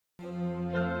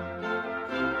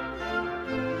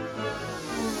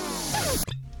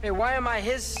Hey, why am I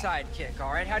his sidekick,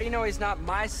 all right? How do you know he's not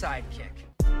my sidekick?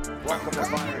 Welcome to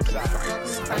Fireside.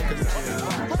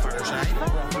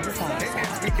 Welcome to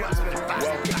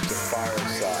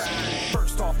Fireside.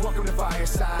 First off, welcome to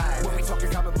Fireside. When we talking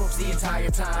comic books the entire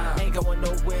time. Ain't going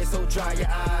nowhere, so dry your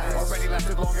eyes. Already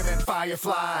lasted longer than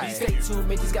Firefly. Stay tuned,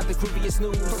 Mitch's got the grooviest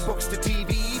news. From books to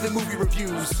TV, the movie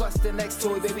reviews. Plus the next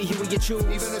toy, baby, here we get choose.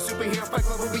 Even a superhero fight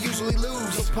club where we usually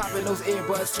lose. So pop in those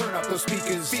earbuds, turn up those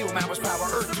speakers. Feel Mama's power,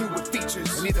 Earth 2 with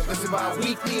features. And either listen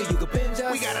bi-weekly or you can binge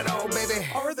us. We got it all, baby.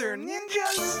 Are there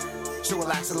ninjas? So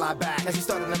relax and lie back as we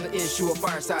start another issue of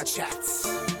Fireside Chats.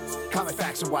 Comic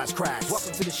facts and wise cracks.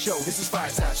 Welcome to the show. This is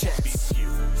Fireside Chats.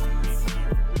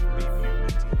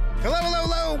 Hello, hello,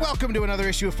 hello. Welcome to another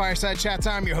issue of Fireside Chats.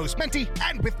 I'm your host, Menti,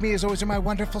 and with me as always are my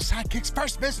wonderful sidekicks.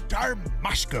 First, Mr.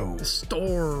 Moshko.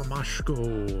 Store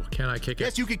Moshko. Can I kick it?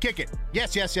 Yes, you can kick it.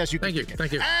 Yes, you can Thank you, kick it.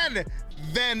 thank you. And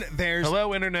then there's...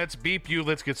 Hello, internets. Beep you.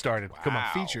 Let's get started. Come on.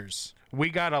 Features. We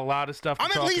got a lot of stuff to I'm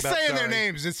talk at least about. saying their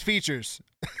names. It's features.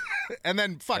 And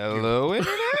then fuck you. Hello,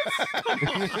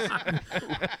 internet.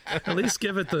 At least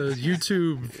give it the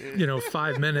YouTube,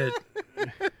 5-minute.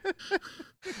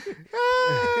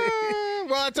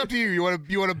 Well, it's up to you. You want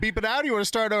to beep it out or you want to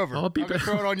start over? I'll beep I'm gonna it.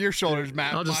 throw it on your shoulders,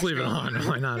 Matt. I'll just leave it Moshko. on.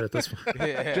 Why not at this point?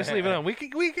 Just leave it on. We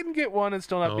can get one and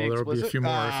still not be There'll explicit. be a few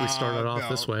more if we start it off no.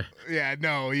 this way. Yeah,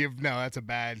 no, that's a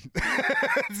bad.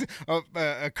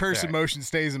 a curse Okay. in motion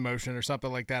stays in motion or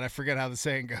something like that. I forget how the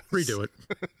saying goes. Redo it.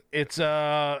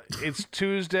 It's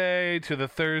Tuesday to the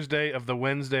Thursday of the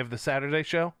Wednesday of the Saturday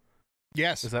show.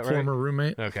 Yes. Is that right? Former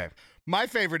roommate. Okay. My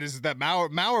favorite is that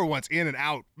Maurer wants in and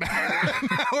out.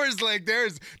 Maurer's like,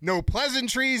 there's no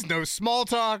pleasantries, no small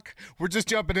talk. We're just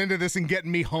jumping into this and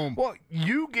getting me home. Well,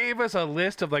 you gave us a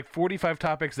list of like 45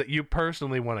 topics that you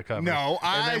personally want to cover. No,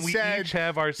 and I then we said each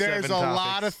have our there's 7 a topics.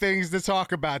 lot of things to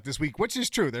talk about this week, which is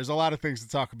true. There's a lot of things to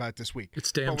talk about this week.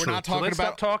 It's damn but we're true. not So talking let's about.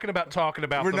 stop talking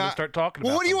about We're them not and start talking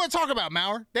Well, about what do you them. want to talk about,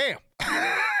 Maurer? Damn. All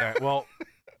right, well,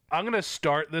 I'm going to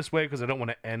start this way because I don't want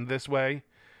to end this way.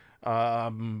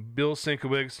 Bill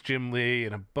Sienkiewicz, Jim Lee,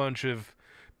 and a bunch of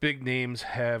big names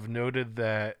have noted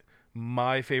that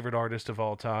my favorite artist of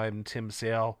all time, Tim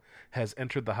Sale, has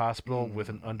entered the hospital with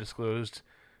an undisclosed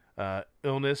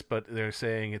illness, but they're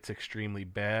saying it's extremely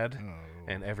bad,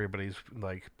 and everybody's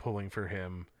like pulling for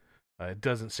him. It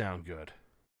doesn't sound good.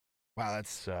 Wow, that's.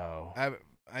 So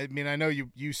I mean, I know you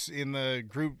in the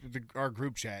group, our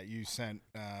group chat, you sent.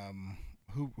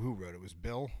 Who wrote it? It was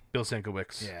Bill. Bill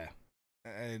Sienkiewicz. Yeah.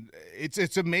 And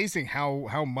it's amazing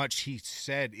how much he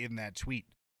said in that tweet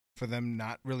for them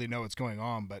not really know what's going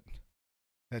on, but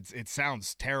it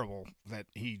sounds terrible that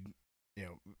he, I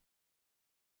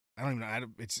don't even know. I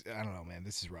don't know, man.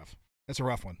 This is rough. That's a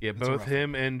rough one. Yeah, That's a both rough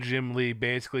him and Jim Lee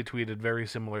basically tweeted very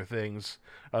similar things.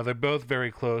 They're both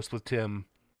very close with Tim.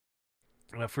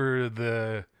 For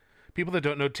the people that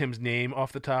don't know Tim's name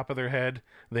off the top of their head,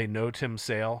 they know Tim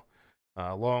Sale.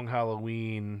 Long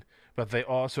Halloween, but they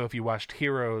also, if you watched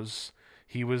Heroes,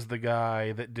 he was the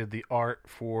guy that did the art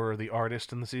for the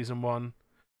artist in the season 1.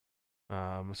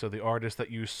 So the artist that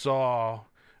you saw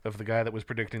of the guy that was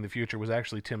predicting the future was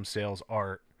actually Tim Sale's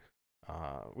art,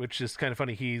 which is kind of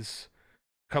funny. He's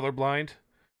colorblind,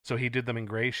 so he did them in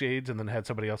gray shades and then had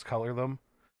somebody else color them.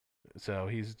 So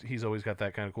he's always got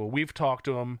that kind of cool. We've talked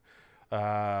to him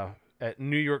at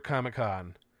New York Comic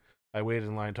Con. I waited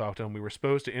in line, talked to him. We were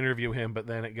supposed to interview him, but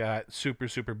then it got super,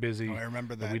 super busy. Oh, I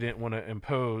remember that. We didn't want to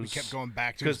impose. We kept going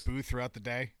back to his booth throughout the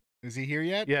day. Is he here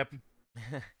yet? Yep.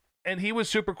 And he was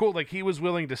super cool. Like, he was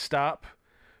willing to stop,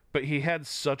 but he had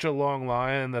such a long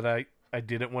line that I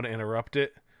didn't want to interrupt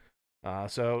it.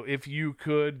 So if you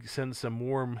could send some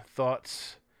warm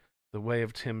thoughts the way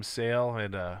of Tim Sale,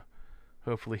 and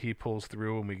hopefully he pulls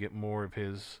through and we get more of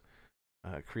his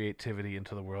creativity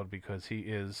into the world, because he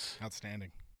is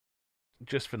Outstanding.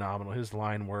 just phenomenal. His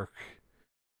line work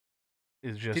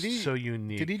is just so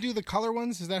unique. Did he do the color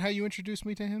ones? Is that how you introduced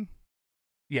me to him?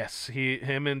 Yes,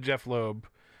 him and Jeff Loeb,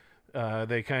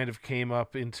 they kind of came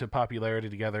up into popularity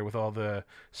together with all the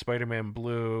Spider-Man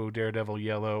Blue, Daredevil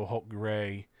Yellow, Hulk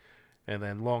Gray, and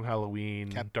then Long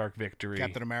Halloween, Dark Victory,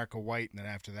 Captain America White, and then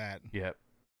after that. Yep.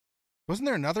 Wasn't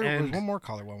there another? There was And- one more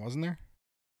color one, wasn't there?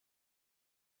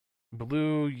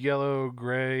 Blue, Yellow,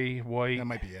 Gray, White. That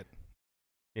might be it.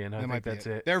 Yeah, no, I That might think be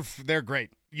that's it. They're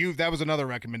great. That was another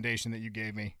recommendation that you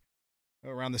gave me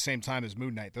around the same time as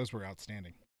Moon Knight. Those were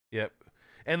outstanding. Yep.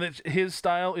 And his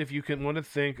style, if you can want to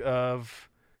think of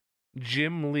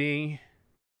Jim Lee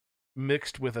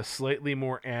mixed with a slightly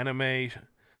more anime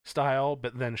style,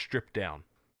 but then stripped down.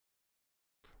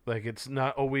 Like, it's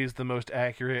not always the most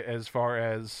accurate as far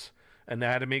as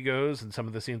anatomy goes, and some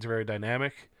of the scenes are very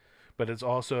dynamic, but it's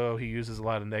also he uses a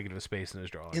lot of negative space in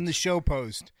his drawings. In the show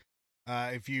post,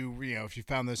 if you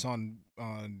found this on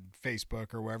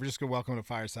Facebook or wherever, just go welcome to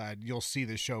Fireside. You'll see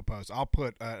the show post. I'll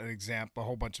put a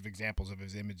whole bunch of examples of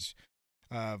his image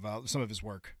of some of his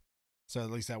work, so at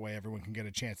least that way everyone can get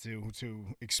a chance to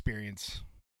experience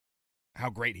how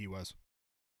great he was.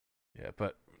 Yeah,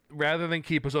 but rather than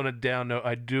keep us on a down note,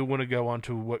 I do want to go on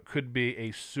to what could be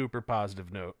a super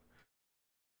positive note.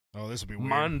 Oh, this will be weird.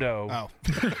 Mondo. Oh,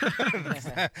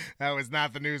 that was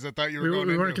not the news I thought you were going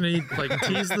We into. weren't going to like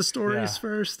tease the stories Yeah.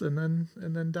 first and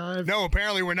then dive. No,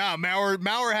 apparently we're not.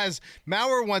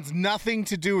 Maurer wants nothing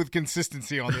to do with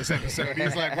consistency on this episode.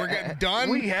 He's like, we're getting done.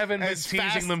 We haven't been as teasing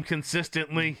fast- them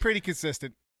consistently. Pretty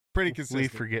consistent. Pretty We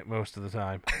consistent. forget most of the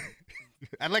time.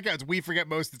 I like how it's we forget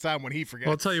most of the time when he forgets.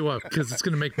 Well, I'll tell you what, because it's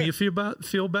going to make me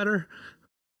feel better.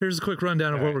 Here's a quick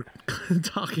rundown of what we're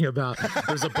talking about.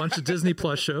 There's a bunch of Disney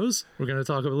Plus shows. We're going to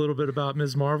talk a little bit about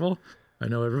Ms. Marvel. I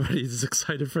know everybody's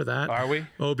excited for that. Are we?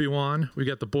 Obi-Wan. We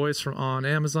got The Boys on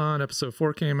Amazon. Episode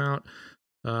 4 came out.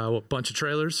 A bunch of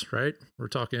trailers, right? We're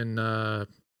talking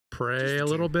Prey a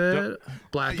little bit.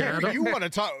 Black Adam. You want to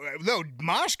talk? No,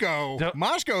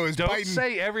 Moshko is Don't biting.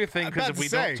 say everything, I'm because about if we to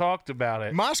say, don't talk about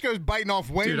it. Moshko's biting off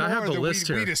way Dude, more I have the than list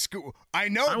we here. discuss. I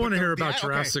know. I want to hear about okay.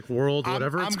 Jurassic World,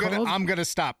 whatever it's called. I'm gonna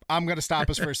stop. I'm gonna stop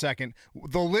us for a second.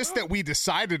 The list that we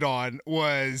decided on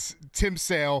was Tim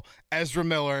Sale, Ezra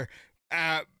Miller,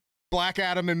 Black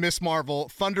Adam and Miss Marvel,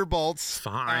 Thunderbolts,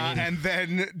 Fine. and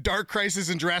then Dark Crisis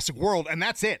and Jurassic World, and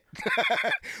that's it.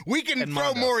 We can And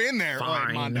throw Mondo. more in there, Fine.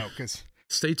 like Mondo, because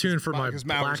Stay tuned for my because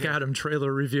Mauer's Black here. Adam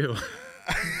trailer review.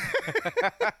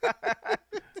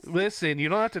 Listen, you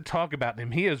don't have to talk about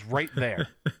him. He is right there.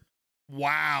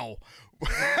 wow.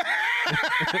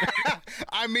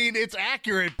 I mean, it's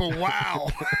accurate, but wow.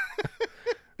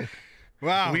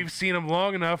 Wow. We've seen him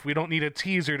long enough. We don't need a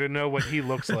teaser to know what he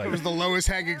looks like. It was the lowest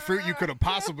hanging fruit you could have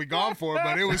possibly gone for,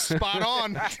 but it was spot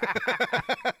on.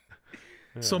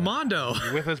 So Mondo.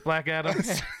 You with us, Black Adam?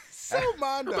 So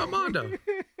Mondo. About Mondo.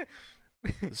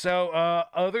 So,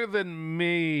 other than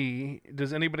me,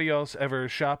 does anybody else ever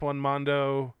shop on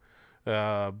Mondo?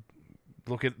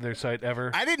 Look at their site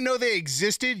ever? I didn't know they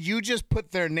existed. You just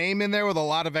put their name in there with a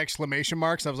lot of exclamation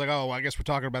marks. I was like, oh, well, I guess we're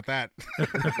talking about that.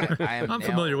 I'm now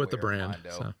familiar with the aware of brand. Mondo.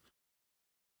 So.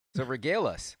 So regale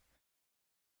us.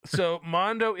 So,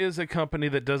 Mondo is a company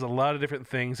that does a lot of different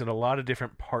things and a lot of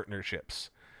different partnerships.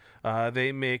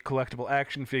 They make collectible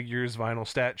action figures, vinyl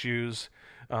statues.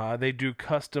 They do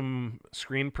custom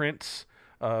screen prints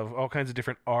of all kinds of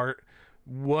different art.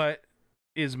 What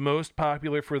is most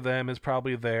popular for them is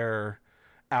probably their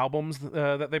albums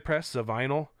that they press, the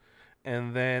vinyl.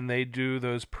 And then they do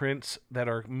those prints that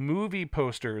are movie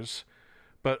posters,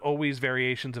 but always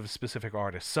variations of specific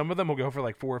artists. Some of them will go for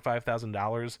like $4,000 or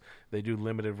 $5,000. They do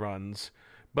limited runs.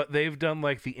 But they've done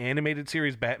like the animated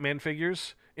series Batman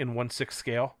figures in 1/6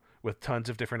 scale with tons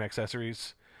of different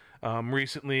accessories.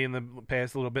 Recently, in the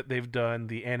past little bit, they've done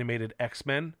the animated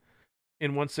X-Men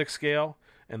in 1/6 scale.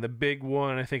 And the big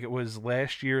one, I think it was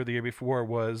last year or the year before,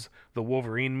 was the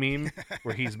Wolverine meme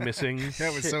where he's missing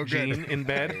That was so good. Jean in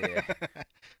bed.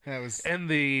 That was And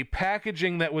the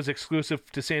packaging that was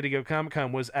exclusive to San Diego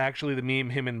Comic-Con was actually the meme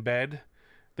him in bed.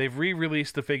 They've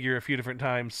re-released the figure a few different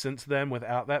times since then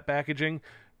without that packaging,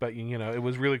 but you know, it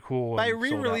was really cool. By and sold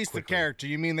out re-release the quickly. character,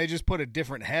 you mean they just put a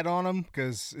different head on him?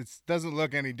 Because it doesn't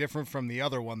look any different from the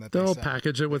other one that they They'll sell.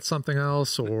 package it with something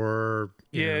else or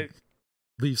you Yeah, know,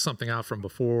 leave something out from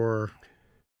before.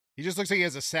 He just looks like he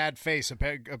has a sad face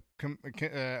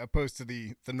opposed to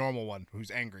the normal one who's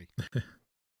angry.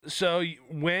 so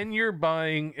when you're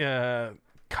buying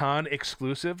con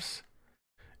exclusives,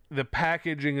 the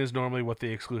packaging is normally what the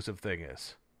exclusive thing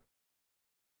is.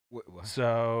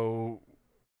 So,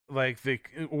 like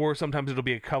or sometimes it'll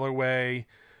be a colorway,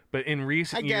 but in I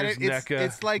recent get years, it. It's, NECA,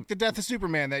 it's like the Death of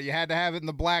Superman that you had to have it in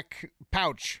the black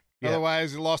pouch. Yeah.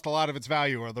 Otherwise, it lost a lot of its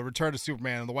value. Or the Return of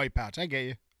Superman in the white pouch. I get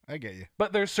you.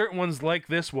 but there's certain ones like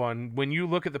this one. When you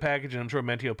look at the package, and I'm sure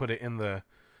Menti will put it in the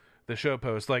show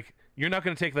post, like you're not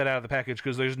going to take that out of the package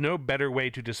because there's no better way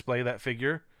to display that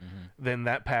figure than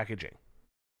that packaging.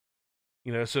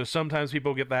 You know, so sometimes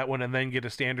people get that one and then get a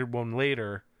standard one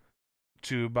later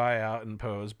to buy out and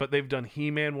pose. But they've done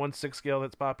He-Man 1/6 scale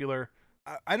that's popular.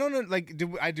 I don't know. Like,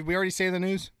 did we already say the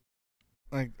news?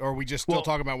 Like, or are we just still Well,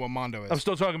 talking about what Mondo is? I'm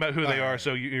still talking about who they are, Alright.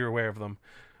 so you're aware of them.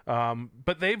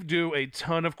 But they've do a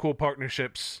ton of cool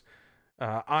partnerships.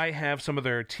 I have some of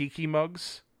their Tiki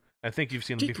mugs. I think you've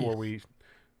seen them Tiki. before.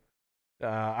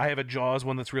 I have a Jaws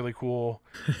one that's really cool,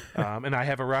 and I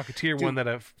have a Rocketeer one that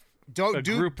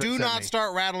group that do sent not me.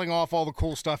 start rattling off all the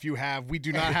cool stuff you have. We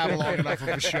do not have long enough of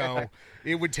a show.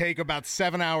 It would take about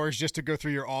 7 hours just to go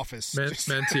through your office.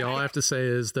 Menti, all I have to say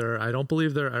is I don't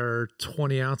believe there are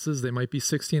 20 ounces. They might be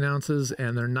 16 ounces,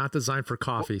 and they're not designed for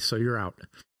coffee, so you're out.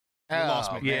 You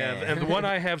lost me. Yeah, man. and the one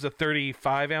I have is a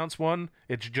 35-ounce one.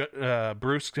 It's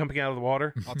Bruce jumping out of the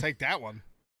water. I'll take that one.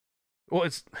 Well,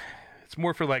 it's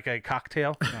more for like a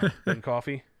cocktail than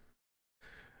coffee.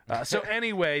 So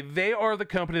anyway, they are the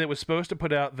company that was supposed to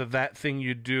put out the That Thing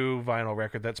You Do vinyl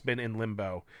record that's been in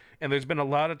limbo. And there's been a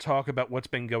lot of talk about what's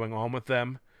been going on with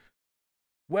them.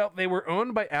 Well, they were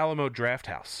owned by Alamo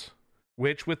Drafthouse,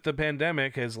 which with the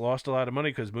pandemic has lost a lot of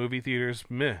money because movie theaters,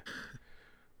 meh.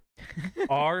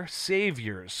 Our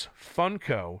saviors,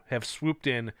 Funko, have swooped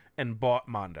in and bought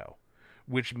Mondo,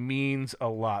 which means a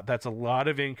lot. That's a lot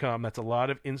of income. That's a lot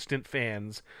of instant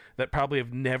fans that probably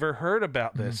have never heard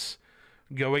about this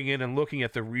going in and looking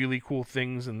at the really cool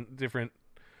things and different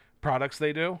products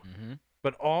they do.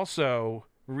 But also,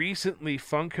 recently,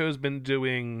 Funko's been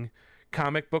doing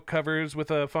comic book covers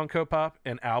with a Funko Pop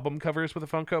and album covers with a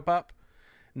Funko Pop.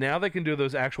 Now they can do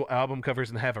those actual album covers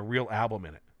and have a real album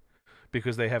in it,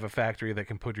 because they have a factory that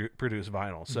can produce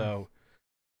vinyl. So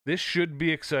this should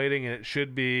be exciting, and it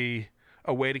should be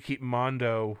a way to keep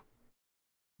Mondo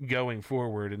going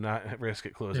forward and not risk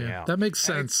it closing out. That makes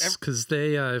sense, because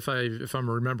they, if I'm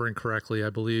remembering correctly, I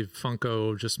believe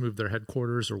Funko just moved their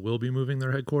headquarters or will be moving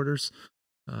their headquarters.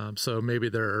 So maybe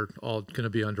they're all going to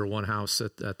be under one house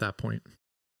at that point.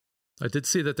 I did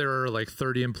see that there are like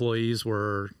 30 employees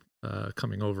were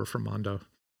coming over from Mondo.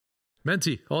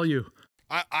 Menti, all you.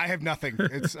 I have nothing.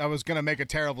 I was going to make a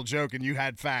terrible joke, and you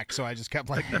had facts, so I just kept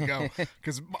letting it go.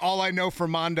 Because all I know for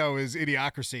Mondo is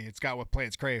Idiocracy. It's got what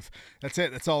plants crave. That's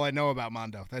it. That's all I know about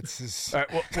Mondo. That's his... All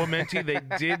right, well, Menti, they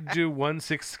did do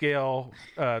 1/6 scale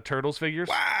Turtles figures.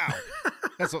 Wow.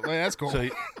 That's cool. So,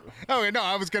 Oh, no,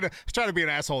 I was trying to be an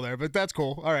asshole there, but that's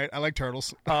cool. All right, I like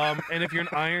turtles. and if you're an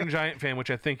Iron Giant fan, which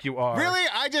I think you are. Really?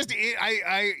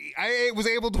 I was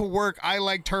able to work I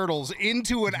like turtles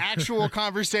into an actual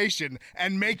conversation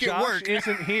and make it Josh work.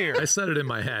 isn't here. I said it in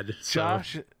my head. So.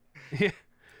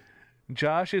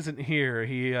 Josh isn't here.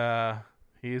 He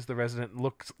is the resident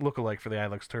lookalike for the I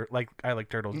like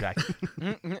Turtles guy.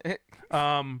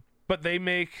 But they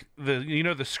make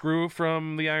the screw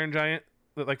from the Iron Giant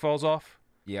that like falls off.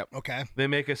 Yep. Okay. They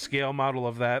make a scale model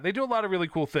of that. They do a lot of really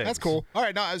cool things. That's cool. All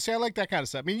right. No, see, I like that kind of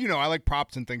stuff. I mean, I like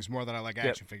props and things more than I like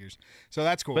action figures. So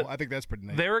that's cool. But I think that's pretty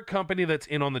nice. They're a company that's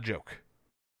in on the joke.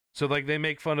 So, like, they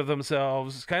make fun of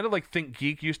themselves. It's kind of like Think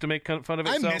Geek used to make fun of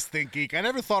itself. I miss Think Geek. I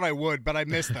never thought I would, but I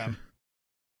miss them.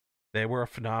 They were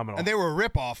phenomenal. And they were a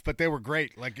ripoff, but they were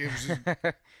great. Like, it was just,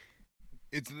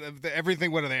 it's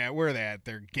everything. What are they at? Where are they at?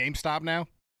 They're GameStop now?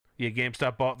 Yeah,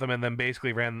 GameStop bought them and then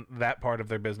basically ran that part of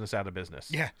their business out of business.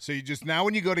 Yeah. So now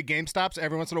when you go to GameStops,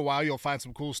 every once in a while, you'll find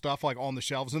some cool stuff like on the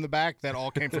shelves in the back that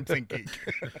all came from Think Geek.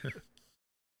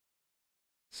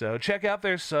 So check out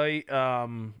their site.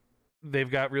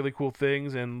 They've got really cool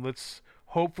things, and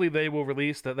hopefully they will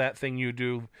release That Thing You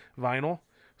Do vinyl,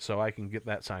 so I can get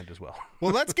that signed as well.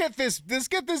 Well, let's get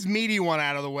this meaty one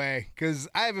out of the way, because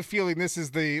I have a feeling this is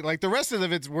the rest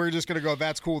of it. We're just gonna go,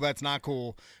 that's cool, that's not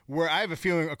cool. Where I have a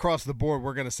feeling across the board,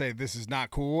 we're gonna say this is not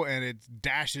cool, and it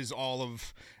dashes all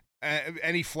of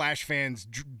any Flash fans'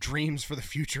 dreams for the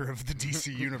future of the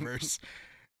DC universe.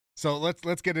 So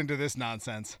let's get into this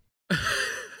nonsense.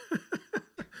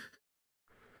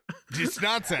 It's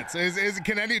nonsense.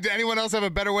 Can anyone else have a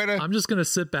better way to? I'm just gonna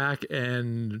sit back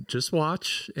and just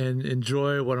watch and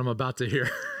enjoy what I'm about to hear.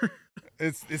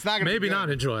 It's not gonna maybe be good. not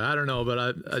enjoy. I don't know,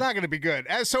 but it's not gonna be good.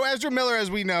 So Ezra Miller,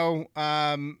 as we know,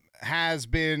 has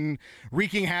been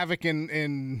wreaking havoc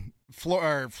in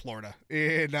Florida,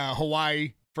 in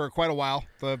Hawaii for quite a while.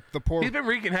 The poor. He's been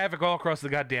wreaking havoc all across the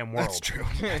goddamn world. That's true.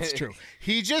 That's true.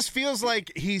 He just feels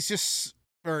like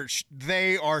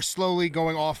they are slowly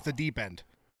going off the deep end.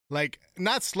 Like,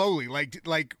 not slowly,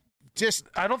 like just.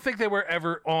 I don't think they were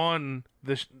ever on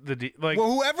Well,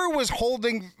 whoever was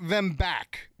holding them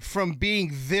back from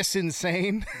being this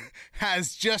insane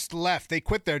has just left. They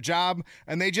quit their job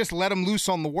and they just let them loose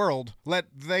on the world. Let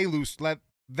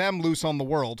them loose on the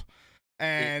world,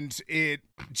 and it's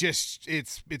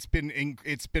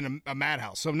been a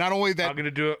madhouse. So not only that, I'm gonna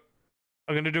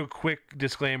do a quick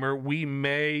disclaimer. We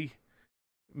may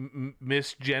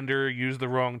misgender, use the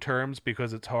wrong terms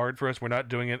because it's hard for us. We're not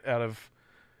doing it out of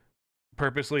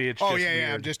purposely. It's just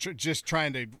yeah. I'm just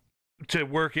trying to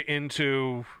work it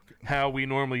into how we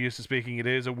normally used to speaking. It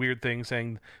is a weird thing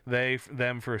saying they,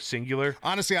 them for singular.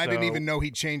 Honestly, I didn't even know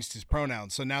he changed his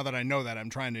pronouns. So now that I know that, I'm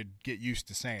trying to get used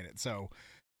to saying it. So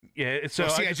Yeah, so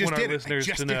See, I just want our listeners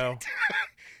to know.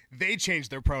 They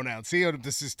changed their pronouns. See,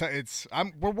 this is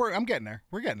I'm getting there.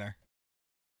 We're getting there.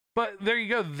 But there you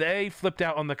go. They flipped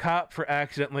out on the cop for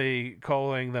accidentally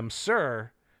calling them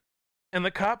sir, and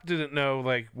the cop didn't know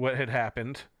like what had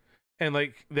happened, and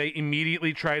like they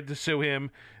immediately tried to sue him.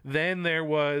 Then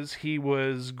he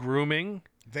was grooming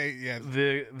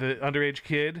the underage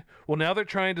kid. Well, now they're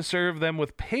trying to serve them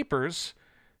with papers,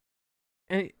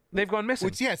 and they've gone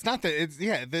missing. It's not that. It's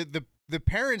the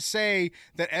parents say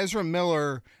that Ezra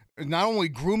Miller not only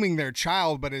grooming their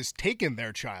child but has taken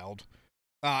their child.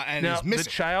 And now, is missing. The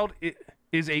child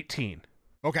is 18.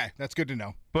 Okay, that's good to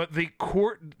know. But the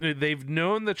court, they've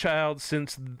known the child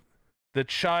since the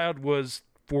child was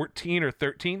 14 or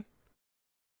 13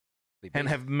 and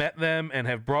have met them and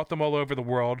have brought them all over the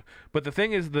world. But the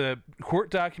thing is, the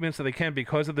court documents that they can,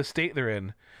 because of the state they're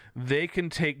in, they can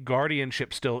take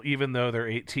guardianship still, even though they're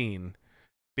 18.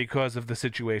 Because of the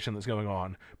situation that's going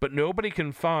on. But nobody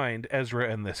can find Ezra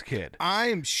and this kid.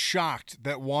 I'm shocked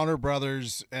that Warner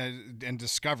Brothers and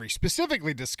Discovery,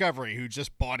 specifically Discovery, who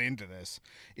just bought into this,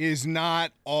 is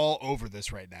not all over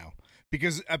this right now.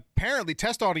 Because apparently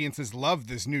test audiences love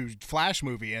this new Flash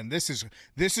movie, and this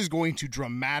is going to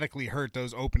dramatically hurt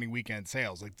those opening weekend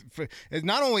sales. Like,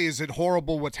 not only is it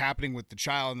horrible what's happening with the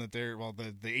child and that they're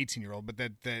the 18-year-old, but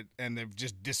that and they've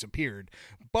just disappeared,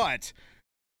 but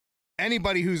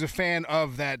anybody who's a fan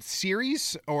of that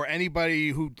series, or anybody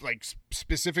who like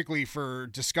specifically for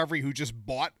Discovery who just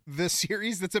bought the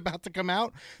series that's about to come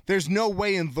out, there's no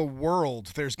way in the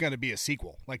world there's going to be a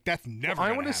sequel. Like, that's never.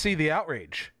 I want to see the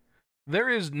outrage. There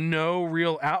is no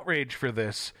real outrage for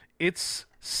this. It's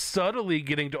subtly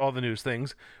getting to all the news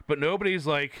things, but nobody's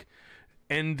like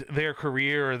end their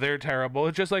career or they're terrible.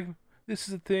 It's just like, this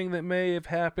is a thing that may have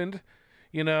happened.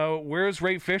 You know, where's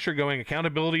Ray Fisher going?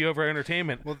 Accountability over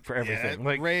entertainment for everything. Yeah,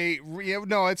 like Ray,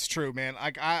 no, it's true, man.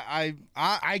 Like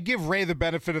I give Ray the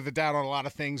benefit of the doubt on a lot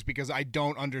of things because I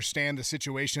don't understand the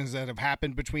situations that have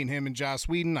happened between him and Joss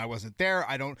Whedon. I wasn't there.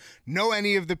 I don't know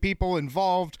any of the people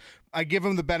involved. I give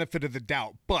him the benefit of the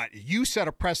doubt. But you set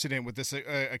a precedent with this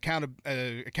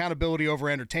accountability over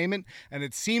entertainment, and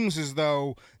it seems as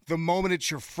though the moment it's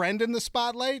your friend in the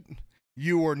spotlight,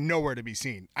 you are nowhere to be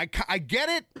seen. I get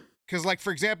it. Because, like,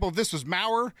 for example, if this was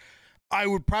Maurer, I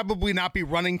would probably not be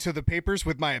running to the papers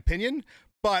with my opinion,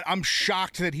 but I'm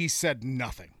shocked that he said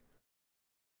nothing.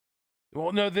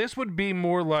 Well, no, this would be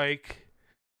more like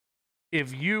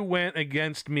if you went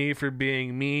against me for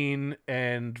being mean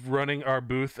and running our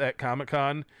booth at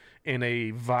Comic-Con in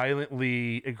a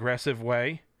violently aggressive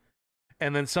way,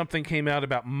 and then something came out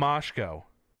about Moshko,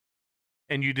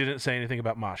 and you didn't say anything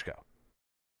about Moshko.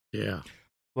 Yeah.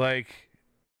 Like,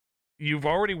 you've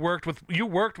already worked with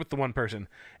the one person,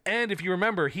 and if you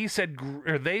remember, they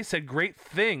said great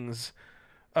things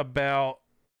about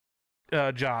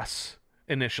Joss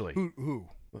initially. Who?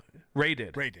 Ray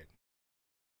did. Ray did.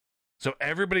 So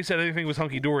everybody said everything was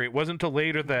hunky dory. It wasn't until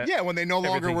later that when they no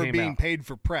longer were being paid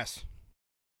for press,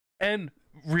 and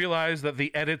realized that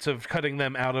the edits of cutting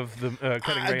them out of the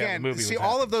cutting Ray out of the movie. See,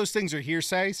 all of those things are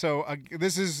hearsay. So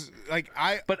this is like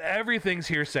But everything's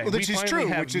hearsay. Which is true. We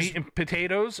have meat and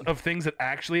potatoes of things that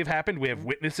actually have happened. We have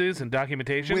witnesses and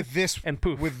documentation. With this, and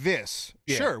poof. With this,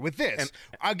 yeah. Sure. With this, and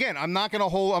again, I'm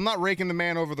not raking the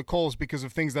man over the coals because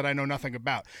of things that I know nothing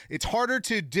about. It's harder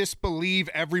to disbelieve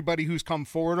everybody who's come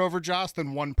forward over Joss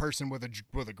than one person with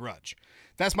a grudge.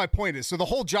 That's my point. Is so the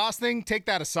whole Joss thing. Take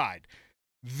that aside.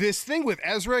 This thing with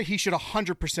Ezra, he should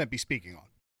 100% be speaking on.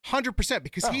 100%,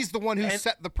 because he's the one who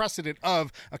set the precedent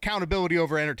of accountability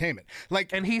over entertainment.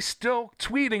 Like, and he's still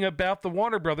tweeting about the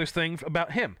Warner Brothers thing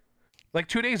about him, like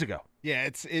 2 days ago. Yeah,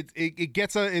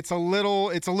 it's a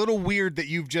little weird that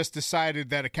you've just decided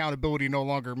that accountability no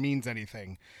longer means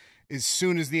anything, as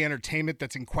soon as the entertainment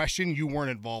that's in question you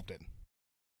weren't involved in.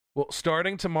 Well,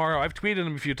 starting tomorrow, I've tweeted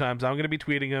him a few times. I'm going to be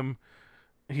tweeting him.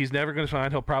 He's never going to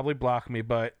find. He'll probably block me,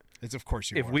 but. It's of course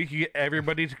you if are. we could get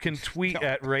everybody can tweet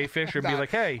at Ray Fisher and be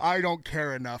like, hey. I don't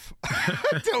care enough.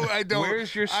 I don't.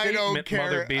 Where's your statement,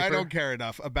 Mother Beeper? I don't care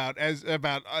enough about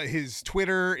his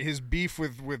Twitter, his beef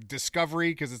with Discovery,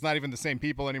 because it's not even the same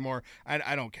people anymore.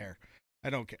 I don't care.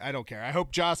 I don't care. I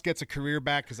hope Joss gets a career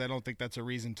back, because I don't think that's a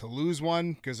reason to lose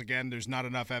one, because, again, there's not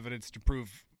enough evidence to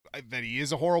prove that he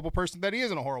is a horrible person, that he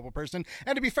isn't a horrible person.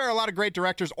 And to be fair, a lot of great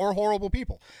directors are horrible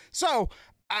people. So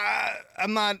I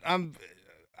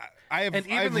have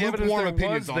lukewarm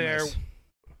opinions on this.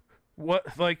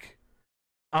 What, like,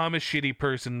 I'm a shitty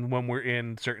person when we're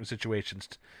in certain situations,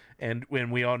 and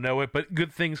when we all know it, but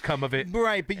good things come of it.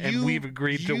 Right, but we've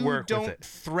agreed to work with it. You don't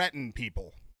threaten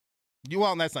people.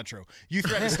 Well, that's not true. You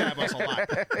threaten to stab us a lot,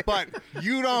 but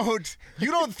you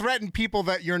don't threaten people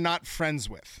that you're not friends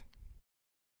with.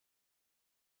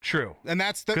 True. And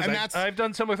that's I've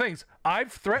done similar things.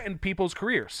 I've threatened people's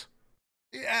careers.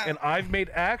 Yeah. And I've made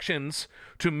actions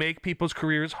to make people's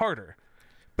careers harder.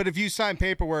 But if you sign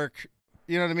paperwork,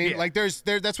 you know what I mean? Yeah. Like that's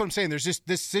what I'm saying. There's just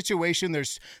this situation.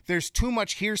 There's too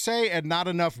much hearsay and not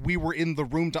enough we were in the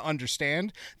room to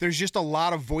understand. There's just a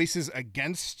lot of voices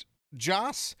against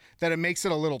Joss that it makes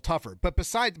it a little tougher. But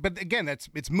again,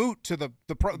 it's moot to the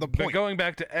point. But going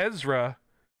back to Ezra,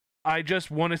 I just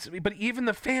want to see, but even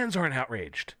the fans aren't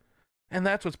outraged. And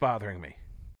that's what's bothering me.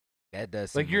 That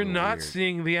does Like, seem a you're little not weird.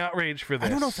 seeing the outrage for this. I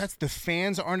don't know if that's the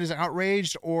fans aren't as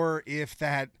outraged or if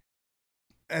that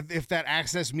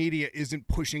Access Media isn't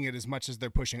pushing it as much as they're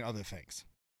pushing other things.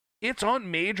 It's on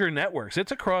major networks.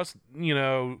 It's across,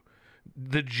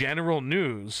 the general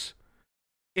news.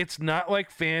 It's not like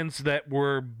fans that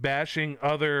were bashing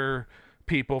other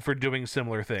people for doing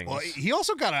similar things. Well, they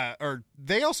also got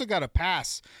a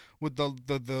pass with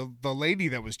the lady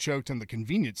that was choked in the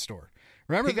convenience store.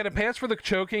 Remember, he got a pass for the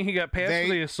choking. He got passed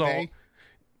for the assault.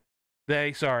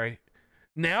 Sorry.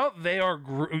 Now they are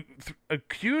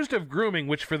accused of grooming,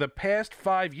 which for the past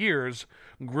 5 years,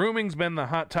 grooming's been the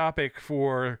hot topic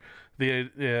for the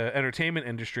entertainment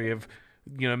industry of,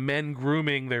 men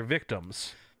grooming their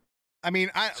victims. I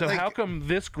mean, how come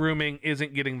this grooming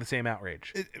isn't getting the same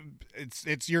outrage?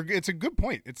 It's a good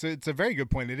point. It's a very good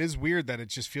point. It is weird that it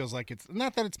just feels like it's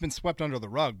not that it's been swept under the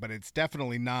rug, but it's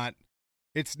definitely not.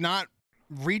 It's not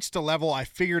reached a level I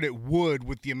figured it would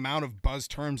with the amount of buzz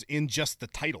terms in just the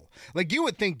title. Like, you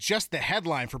would think just the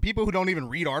headline, for people who don't even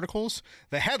read articles,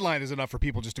 the headline is enough for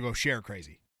people just to go share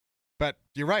crazy. But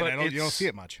you're right. But you don't see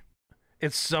it much.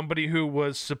 It's somebody who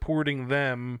was supporting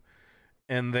them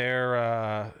and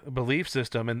their belief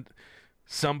system, and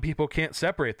some people can't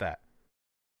separate that.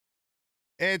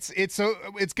 It's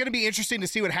going to be interesting to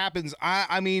see what happens.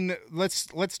 I mean,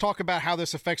 let's talk about how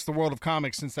this affects the world of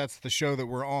comics, since that's the show that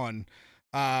we're on.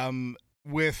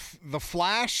 With the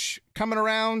Flash coming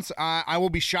around, I will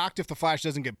be shocked if the Flash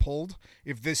doesn't get pulled.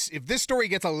 If this story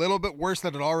gets a little bit worse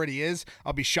than it already is,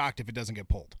 I'll be shocked if it doesn't get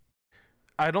pulled.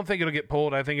 I don't think it'll get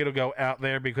pulled. I think it'll go out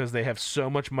there because they have so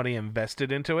much money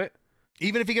invested into it.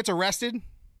 Even if he gets arrested?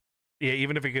 Yeah,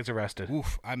 even if he gets arrested.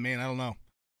 Oof, I mean, I don't know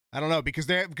because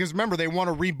remember, they want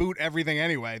to reboot everything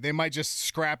anyway. They might just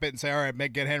scrap it and say, all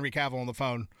right, get Henry Cavill on the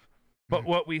phone. But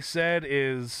what we said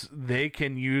is they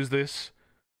can use this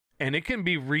and it can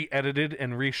be re-edited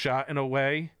and reshot in a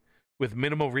way with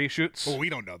minimal reshoots. Well, we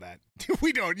don't know that.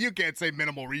 We don't. You can't say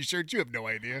minimal reshoots. You have no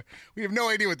idea. We have no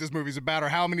idea what this movie's about or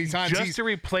how many times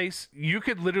you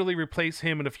could literally replace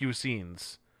him in a few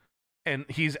scenes. And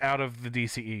he's out of the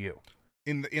DCEU.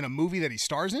 In a movie that he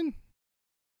stars in?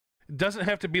 It doesn't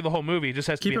have to be the whole movie. It just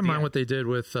has to be Keep in mind what they did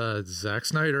with Zack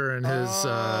Snyder and his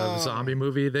zombie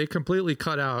movie. They completely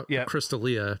cut out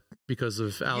Crystalia because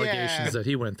of allegations that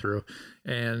he went through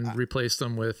and replaced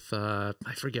them with, I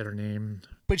forget her name.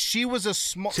 But she was a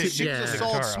small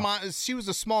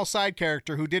small side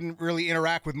character who didn't really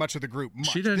interact with much of the group.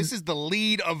 This is the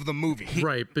lead of the movie.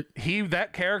 Right, but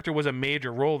that character was a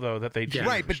major role though that they changed.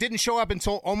 Right, but didn't show up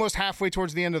until almost halfway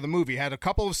towards the end of the movie. Had a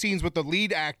couple of scenes with the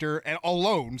lead actor and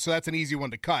alone, so that's an easy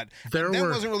one to cut. That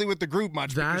wasn't really with the group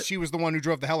much because she was the one who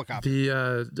drove the helicopter.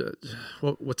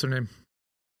 What's her name?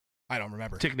 I don't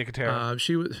remember. Tig Notaro.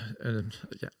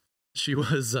 She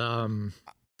was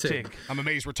Tig. I'm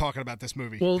amazed we're talking about this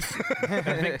movie. Well,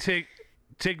 I think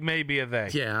Tig may be a they.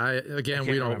 Yeah,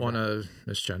 we don't want to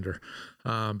misgender.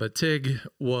 But Tig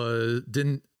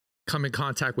didn't come in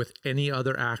contact with any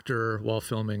other actor while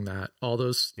filming that. All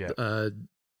those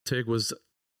Tig was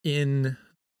in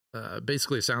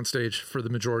basically a soundstage for the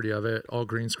majority of it, all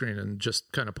green screen and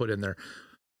just kind of put in there.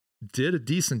 Did a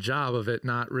decent job of it,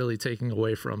 not really taking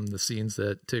away from the scenes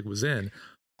that Tig was in.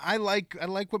 I like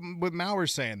what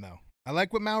Maurer's saying though. I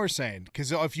like what Maurer's saying,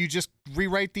 because if you just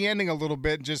rewrite the ending a little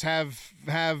bit and just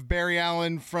have Barry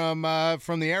Allen from the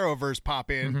Arrowverse pop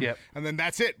in, and then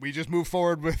that's it. We just move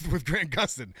forward with Grant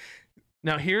Gustin.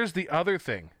 Now here's the other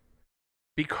thing,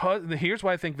 here's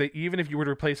why I think that even if you were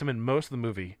to replace him in most of the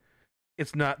movie,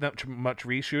 it's not that much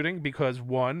reshooting, because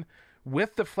one,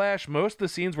 with the Flash, most of the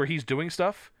scenes where he's doing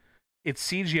stuff, it's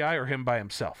CGI or him by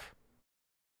himself.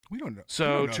 We don't know.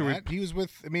 So he was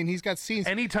with. I mean, he's got scenes.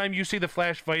 Anytime you see the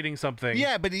Flash fighting something,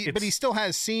 but he still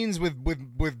has scenes with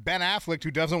Ben Affleck,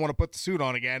 who doesn't want to put the suit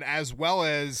on again, as well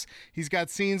as he's got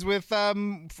scenes with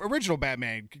original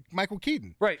Batman, Michael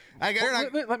Keaton. Right.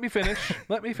 Let me finish.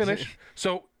 Let me finish.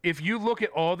 So if you look at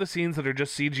all the scenes that are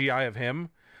just CGI of him,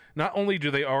 not only do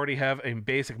they already have a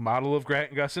basic model of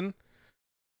Grant Gustin,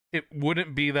 it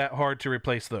wouldn't be that hard to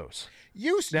replace those.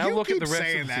 You look at keep the rest of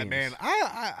saying the that, scenes. man.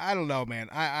 I don't know, man.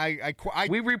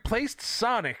 We replaced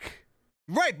Sonic.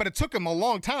 Right, but it took them a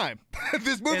long time.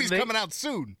 This movie's coming out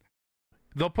soon.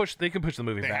 They can push the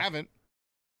movie They back. haven't.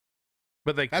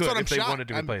 But they That's could what I'm if they shocked. wanted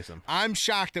to replace him. I'm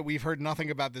shocked that we've heard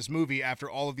nothing about this movie after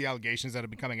all of the allegations that have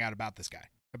been coming out about this guy.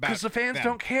 Because the fans them.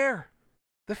 don't care.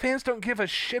 The fans don't give a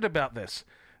shit about this.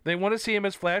 They want to see him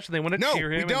as Flash. They want to No,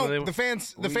 cheer him. we don't. and The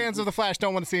fans of the Flash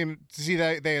don't want to see him to see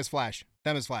they as Flash.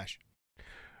 Them as Flash.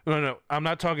 No. I'm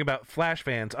not talking about Flash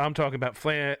fans. I'm talking about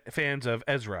fans of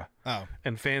Ezra. Oh,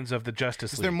 And fans of the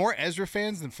Justice is League. there more Ezra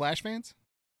fans than Flash fans?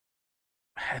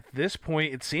 At this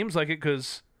point, it seems like it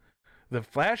because the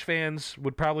Flash fans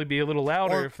would probably be a little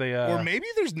louder if they. Or maybe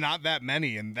there's not that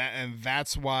many, and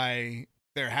that's why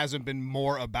there hasn't been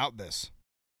more about this.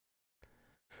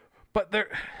 But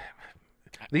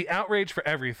the outrage for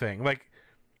everything. Like,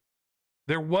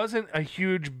 there wasn't a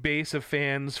huge base of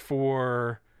fans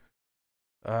for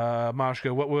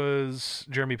Moshko. What was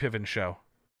Jeremy Piven's show?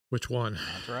 Which one?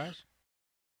 Entourage?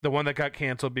 The one that got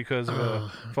canceled because of a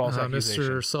false accusation.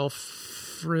 Mr.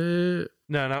 Selfridge.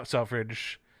 No, not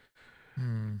Selfridge.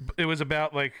 It was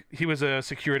about, like, he was a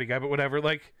security guy, but whatever.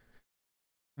 Like,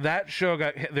 that show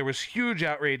there was huge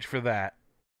outrage for that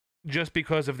just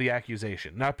because of the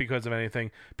accusation, not because of anything.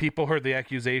 People heard the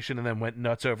accusation and then went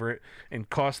nuts over it and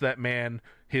cost that man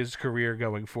his career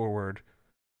going forward.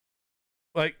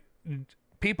 Like,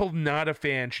 people not a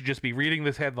fan should just be reading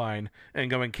this headline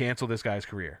and going cancel this guy's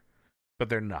career, but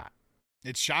they're not.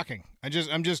 It's shocking.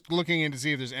 I'm just looking in to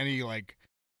see if there's any like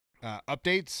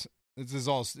updates. This is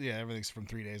all everything's from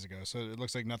 3 days ago, so it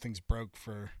looks like nothing's broke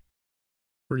for.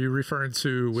 Were you referring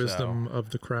to Wisdom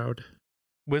of the Crowd?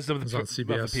 Wisdom of It was the, on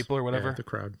CBS. of the People or whatever. Yeah, the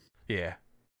Crowd. Yeah.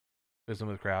 Wisdom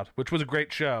of the Crowd, which was a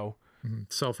great show.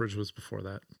 Selfridge was before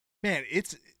that. Man,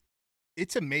 it's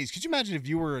amazing. Could you imagine if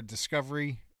you were a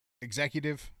Discovery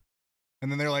executive,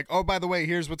 and then they're like, "Oh, by the way,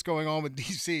 here's what's going on with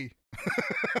DC."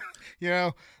 You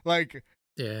know, like.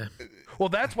 Yeah. Well,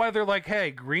 that's why they're like,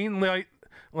 "Hey, green light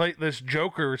this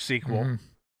Joker sequel."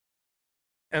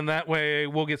 And that way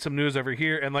we'll get some news over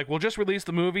here, and like we'll just release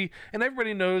the movie, and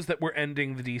everybody knows that we're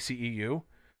ending the DCEU.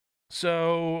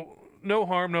 So no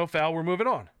harm, no foul. We're moving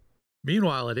on.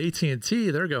 Meanwhile, at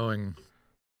AT&T, they're going.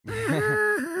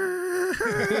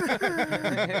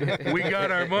 We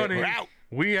got our money. We're out.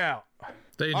 We out.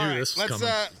 They All knew right, this was coming.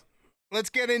 Let's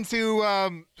get into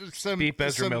some Beep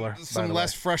Ezra Miller, by some the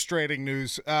less way. frustrating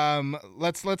news.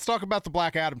 Let's talk about the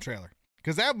Black Adam trailer,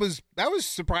 because that was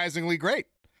surprisingly great.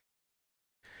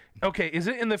 Okay, is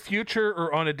it in the future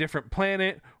or on a different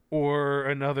planet or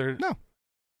another? No,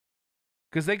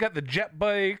 because they got the jet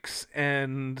bikes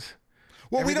and.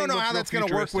 well, we don't everything know looks how real that's going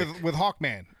to work futuristic. with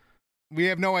Hawkman. We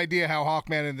have no idea how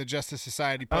Hawkman and the Justice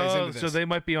Society plays into this. So they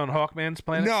might be on Hawkman's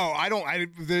planet. No, I don't.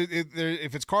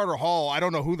 If it's Carter Hall, I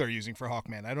don't know who they're using for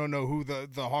Hawkman. I don't know who the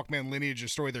Hawkman lineage or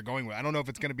story they're going with. I don't know if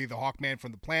it's going to be the Hawkman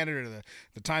from the planet or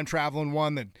the time traveling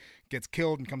one that gets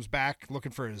killed and comes back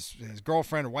looking for his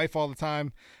girlfriend or wife all the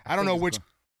time. I don't know which.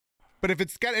 But if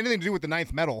it's got anything to do with the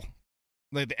ninth metal,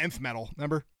 like the nth metal,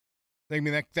 remember? I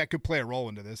mean that could play a role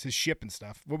into this. His ship and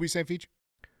stuff. What were you saying, Feach?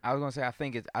 I was gonna say I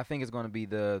think it's gonna be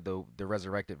the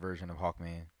resurrected version of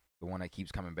Hawkman, the one that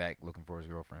keeps coming back looking for his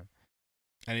girlfriend.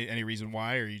 Any reason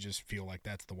why, or you just feel like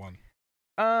that's the one?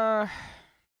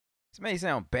 This may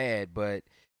sound bad, but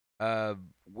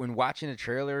when watching the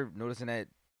trailer, noticing that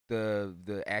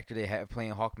the actor they have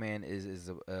playing Hawkman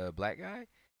is a black guy,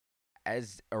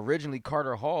 as originally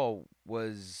Carter Hall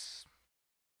was,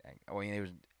 I mean, it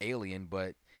was alien,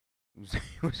 but it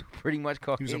was pretty much He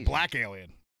Caucasian. was a black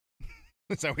alien.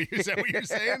 Is that what you're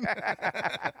saying?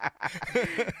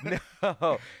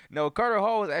 No, Carter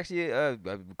Hall was actually a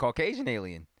Caucasian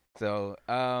alien. So,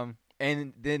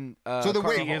 and then So the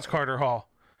way- He is Carter Hall.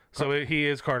 So he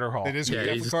is Carter Hall. It is Yeah,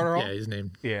 for Carter Hall. Yeah, he's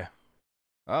named. Yeah.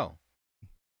 Oh,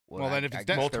 Well, then if it's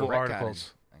guess multiple they're retconning.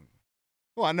 articles.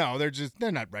 Well, no,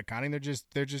 they're not retconning.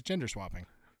 They're just gender swapping.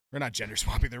 They're not gender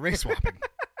swapping. They're race swapping.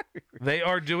 They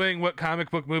are doing what comic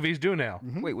book movies do now.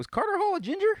 Wait, was Carter Hall a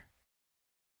ginger?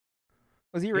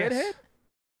 Was he a redhead?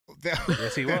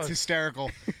 Yes, he That's was.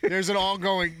 hysterical. There's an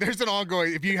ongoing.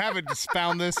 If you haven't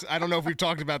found this, I don't know if we've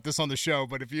talked about this on the show,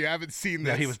 but if you haven't seen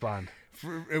this, No, he was blonde.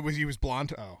 he was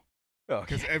blonde. Oh,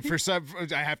 because for some,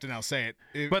 I have to now say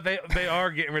it. But they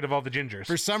are getting rid of all the gingers.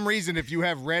 For some reason, if you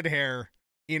have red hair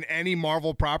in any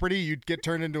Marvel property, you'd get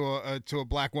turned into a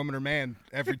black woman or man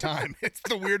every time. It's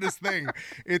the weirdest thing.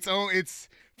 It's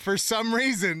for some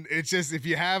reason, it's just if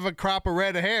you have a crop of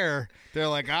red hair, they're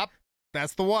like,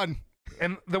 that's the one.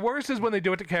 And the worst is when they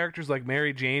do it to characters like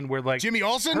Mary Jane, where like Jimmy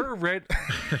Olsen? her red,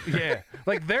 yeah,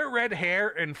 like their red hair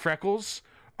and freckles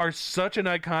are such an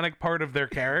iconic part of their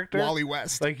character. Wally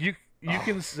West. Like you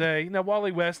can say, no,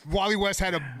 Wally West. Wally West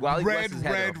had a Wally red West has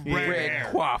had a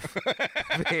hair.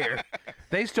 coif there.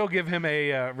 They still give him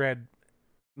a red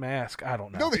mask. I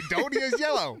don't know. No, they don't. He has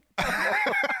yellow.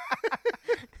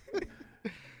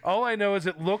 All I know is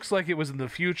it looks like it was in the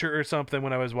future or something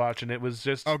when I was watching. It was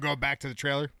just, Oh, go back to the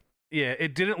trailer. yeah,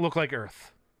 it didn't look like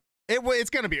Earth. It's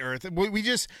going to be Earth.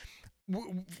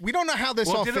 We don't know how this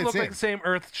Well, all it didn't fits look in. like the same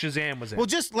Earth Shazam was in. Well,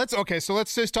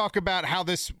 let's just talk about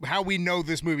how we know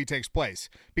this movie takes place,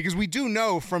 because we do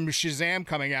know from Shazam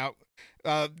coming out,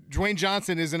 Dwayne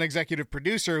Johnson is an executive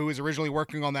producer who was originally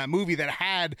working on that movie that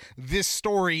had this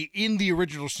story in the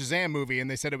original Shazam movie, and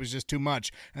they said it was just too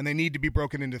much and they need to be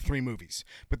broken into 3 movies.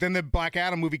 But then the Black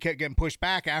Adam movie kept getting pushed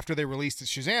back after they released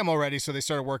Shazam already, so they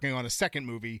started working on a second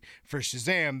movie for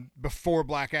Shazam before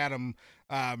Black Adam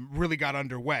really got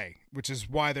underway, which is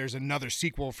why there's another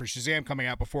sequel for Shazam coming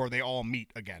out before they all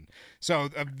meet again. So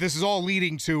this is all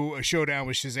leading to a showdown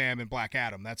with Shazam and Black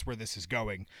Adam. That's where this is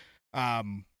going.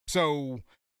 So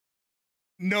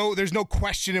no, there's no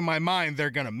question in my mind they're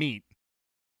gonna meet.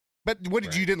 But what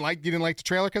did you didn't like? You didn't like the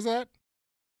trailer because of that?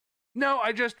 No,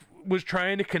 I just was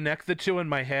trying to connect the two in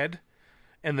my head,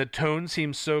 and the tone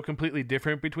seems so completely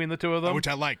different between the two of them. Which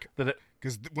I like, that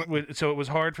because so it was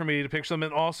hard for me to picture them,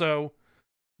 and also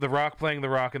The Rock playing The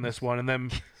Rock in this one, and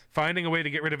then finding a way to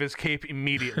get rid of his cape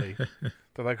immediately.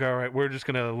 They're like, all right, we're just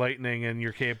gonna lightning and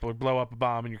your cape, or blow up a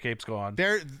bomb and your cape's gone.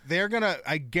 They're gonna,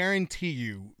 I guarantee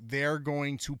you, they're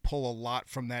going to pull a lot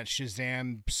from that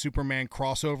Shazam Superman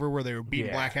crossover where they were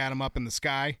beating Black Adam up in the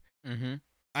sky. Mm-hmm.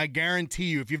 I guarantee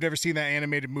you, if you've never seen that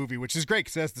animated movie, which is great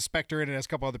because it has the Spectre in it, it has a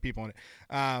couple other people in it,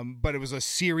 but it was a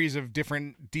series of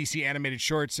different DC animated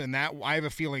shorts, and that I have a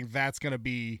feeling that's going to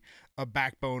be a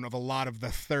backbone of a lot of the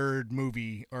third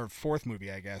movie or fourth movie,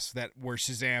 I guess, that where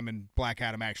Shazam and Black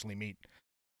Adam actually meet.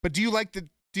 But do you like the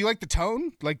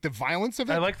tone, like the violence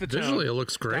of it? I like the tone. Visually, it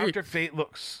looks great. Dr. Fate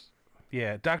looks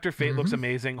looks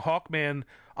amazing. Hawkman,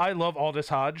 I love Aldous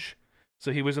Hodge.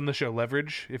 So he was in the show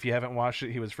Leverage. If you haven't watched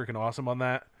it, he was freaking awesome on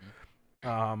that.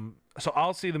 So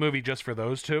I'll see the movie just for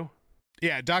those two.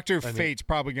 Yeah, Dr. Fate's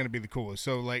probably going to be the coolest.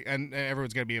 So, like, and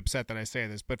everyone's going to be upset that I say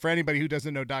this, but for anybody who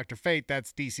doesn't know Dr. Fate,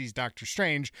 that's DC's Doctor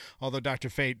Strange, although Dr.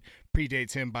 Fate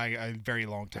predates him by a very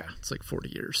long time. It's like 40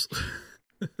 years.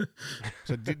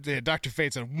 So Dr.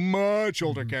 Fate's a much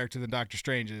older character than Doctor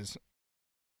Strange is.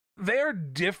 They're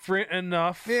different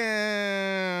enough.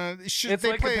 Yeah, It's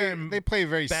they like play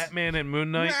very Batman and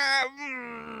Moon Knight.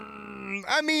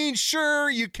 I mean, sure,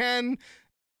 you can.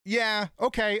 Yeah,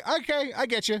 okay, I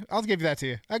get you. I'll give that to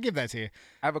you. I'll give that to you.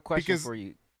 I have a question for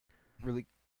you. Really,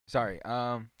 sorry.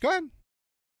 Go ahead.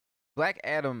 Black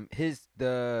Adam,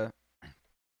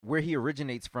 where he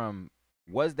originates from,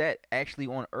 was that actually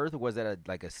on Earth, or was that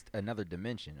another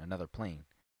dimension, another plane?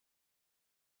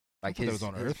 Like that was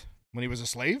on Earth when he was a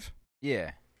slave.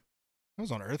 Yeah, that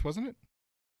was on Earth, wasn't it?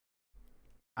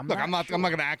 I'm not sure. I'm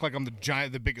not gonna act like I'm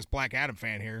the biggest Black Adam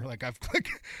fan here. Like I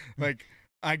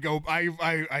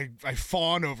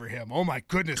fawn over him. Oh my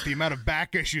goodness, the amount of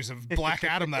back issues of Black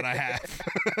Adam that I have.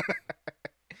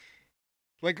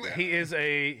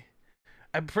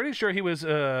 I'm pretty sure he was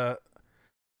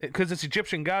because it's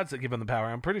Egyptian gods that give him the power.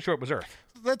 I'm pretty sure it was Earth.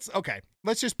 Let's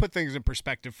just put things in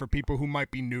perspective for people who might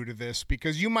be new to this,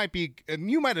 because you might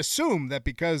assume that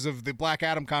because of the Black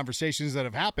Adam conversations that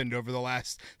have happened over the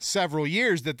last several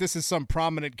years that this is some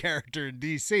prominent character in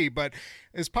DC. But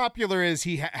as popular as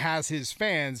he has his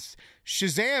fans,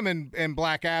 Shazam and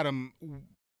Black Adam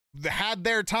had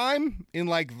their time in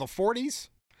like the 40s,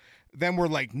 then were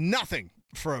like nothing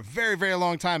for a very, very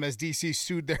long time as DC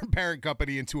sued their parent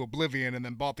company into oblivion and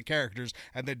then bought the characters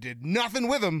and then did nothing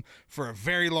with them for a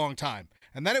very long time.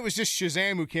 And then it was just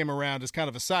Shazam who came around as kind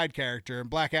of a side character, and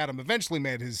Black Adam eventually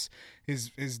made his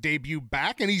debut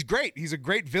back, and he's great. He's a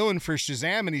great villain for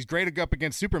Shazam, and he's great up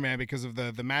against Superman because of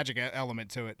the magic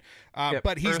element to it.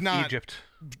 But he's Earth, not. Egypt.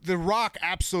 The Rock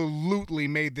absolutely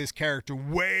made this character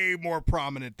way more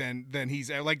prominent than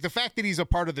he's like. The fact that he's a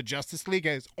part of the Justice League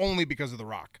is only because of The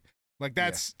Rock. Like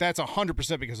that's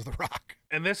 100% because of The Rock.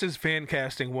 And this is fan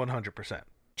casting 100%.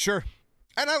 Sure.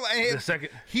 And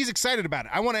he's excited about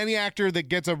it. I want any actor that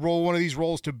gets one of these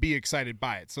roles to be excited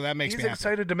by it. So that makes me happy. He's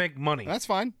excited to make money. That's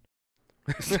fine.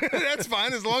 That's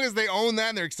fine as long as they own that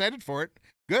and they're excited for it.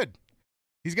 Good.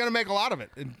 He's going to make a lot of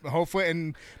it, and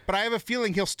hopefully. But I have a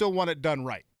feeling he'll still want it done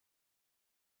right.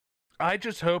 I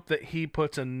just hope that he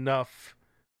puts enough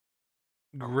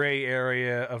gray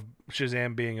area of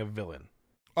Shazam being a villain.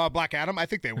 Black Adam, I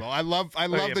think they will. I love yeah, the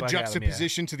Black Adam,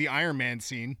 juxtaposition to the Iron Man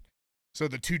scene. So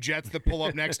the two jets that pull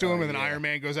up next to him, and then Iron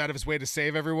Man goes out of his way to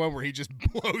save everyone, where he just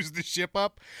blows the ship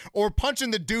up. Or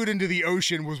punching the dude into the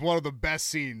ocean was one of the best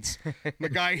scenes. The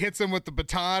guy hits him with the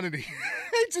baton, and he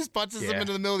just punches him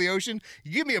into the middle of the ocean.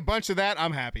 You give me a bunch of that,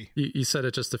 I'm happy. You said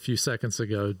it just a few seconds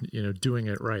ago, doing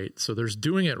it right. So there's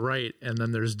doing it right, and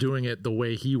then there's doing it the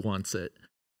way he wants it.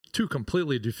 Two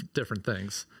completely different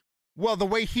things. Well, the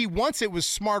way he wants it was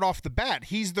smart off the bat.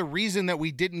 He's the reason that we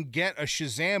didn't get a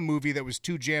Shazam movie that was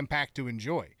too jam-packed to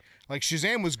enjoy. Like,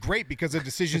 Shazam was great because of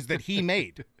decisions that he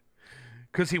made.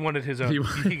 Because he wanted his own.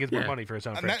 He gets more money for his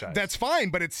own franchise. That's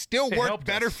fine, but it still worked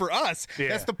better for us. Yeah.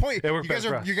 That's the point. It worked better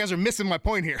for us. You guys are missing my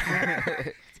point here.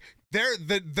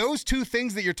 Those two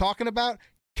things that you're talking about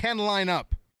can line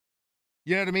up.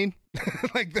 You know what I mean?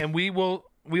 And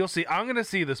we'll see. I'm going to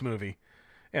see this movie,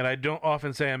 and I don't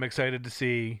often say I'm excited to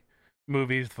see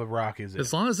movies The Rock is in.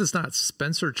 As long as it's not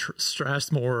Spencer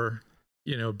Strathmore,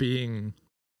 being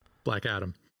Black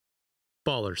Adam.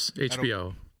 Ballers,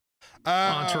 HBO.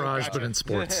 Entourage, gotcha. But in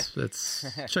sports.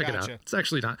 Check it out. Gotcha. It's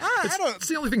actually not. It's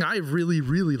the only thing I really,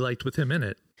 really liked with him in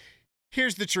it.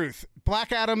 Here's the truth.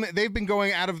 Black Adam, they've been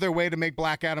going out of their way to make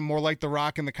Black Adam more like The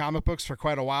Rock in the comic books for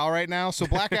quite a while right now. So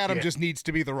Black Adam just needs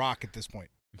to be The Rock at this point.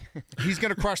 He's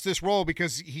going to crush this role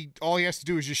because all he has to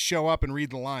do is just show up and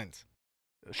read the lines.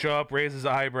 Show up, raise his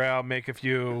eyebrow, make a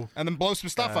few, and then blow some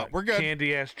stuff up. We're good.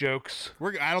 Candy ass jokes.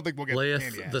 I don't think we'll get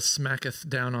Layeth the smacketh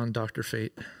down on Dr.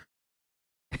 Fate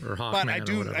or Hawkman. But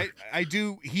I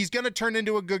do. He's going to turn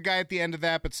into a good guy at the end of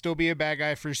that, but still be a bad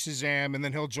guy for Shazam, and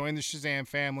then he'll join the Shazam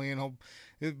family, and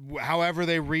however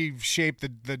they reshape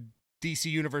the DC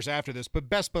universe after this. But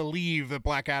best believe that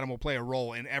Black Adam will play a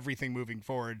role in everything moving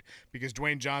forward because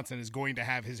Dwayne Johnson is going to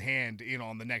have his hand in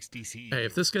on the next DC. Hey,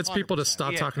 if this gets 100%. People to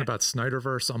stop talking about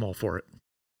Snyderverse, I'm all for it.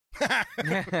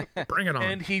 Bring it on.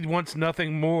 And he wants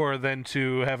nothing more than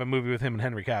to have a movie with him and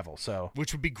Henry Cavill. So,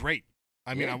 which would be great.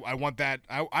 I mean, I want that.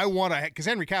 I want to, because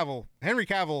Henry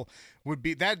Cavill would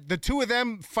be that the two of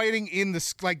them fighting in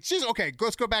the okay.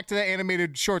 Let's go back to that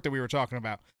animated short that we were talking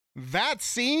about. That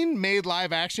scene made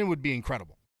live action would be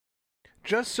incredible.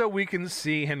 Just so we can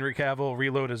see Henry Cavill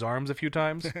reload his arms a few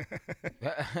times.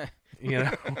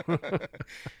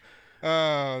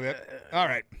 All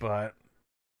right. But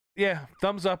yeah,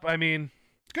 thumbs up. I mean,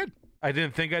 good. I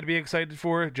didn't think I'd be excited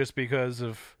for it just because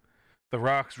of The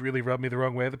Rock's really rubbed me the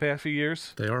wrong way the past few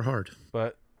years. They are hard.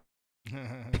 But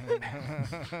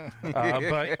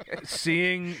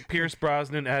seeing Pierce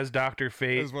Brosnan as Dr.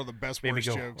 Fate is one of the best made me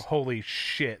go, jokes. Holy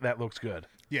shit, that looks good.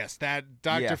 Yes, that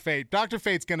Dr. Fate. Dr.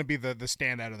 Fate's going to be the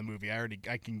standout of the movie. I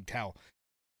can tell.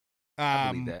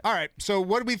 I believe that. All right, so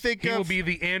what do we think He will be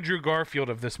the Andrew Garfield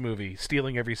of this movie,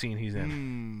 stealing every scene he's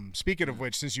in. Speaking of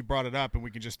which, since you brought it up, and we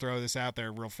can just throw this out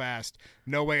there real fast,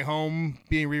 No Way Home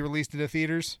being re-released into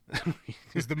theaters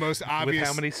is the most obvious. With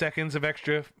how many seconds of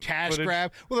extra cash footage?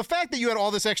 grab? Well, the fact that you had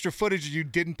all this extra footage and you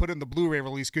didn't put it in the Blu-ray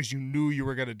release because you knew you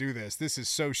were going to do this. This is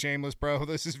so shameless, bro.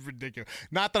 This is ridiculous.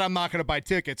 Not that I'm not going to buy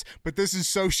tickets, but this is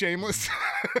so shameless.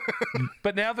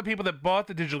 But now the people that bought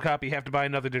the digital copy have to buy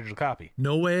another digital copy.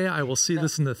 No way I will see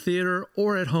this in the theater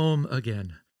or at home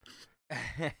again.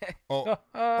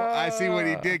 I see what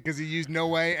he did because he used No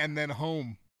Way and then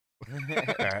Home. All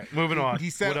right, moving on. He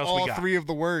said what else all we got? three of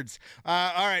the words.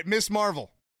 All right, Miss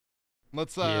Marvel.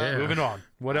 Let's moving on.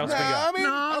 What else we got?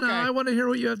 No, I want to hear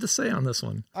what you have to say on this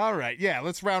one. All right, yeah,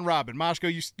 let's round robin.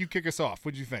 Moshko, you kick us off.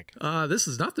 What'd you think? This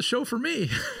is not the show for me.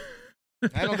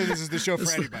 I don't think this is the show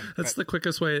for anybody. That's the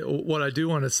quickest way. What I do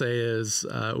want to say is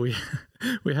we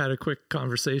had a quick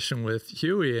conversation with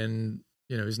Huey, and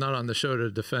he's not on the show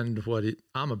to defend what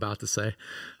I'm about to say,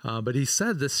 but he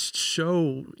said this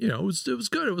show, it was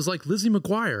good. It was like Lizzie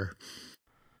McGuire.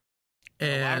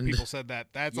 And a lot of people said that.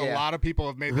 A lot of people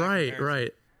have made that comparison.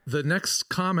 Right. The next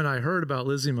comment I heard about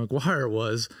Lizzie McGuire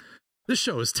was, "This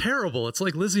show is terrible. It's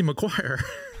like Lizzie McGuire."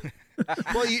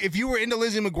 Well, if you were into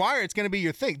Lizzie McGuire, it's going to be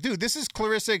your thing. Dude, this is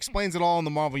Clarissa Explains It All in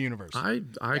the Marvel Universe.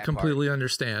 I completely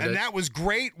understand. And that was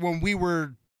great when we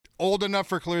were old enough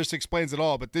for Clarissa Explains It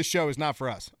All, but this show is not for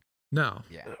us. No.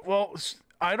 Yeah. Well,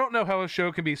 I don't know how a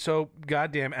show can be so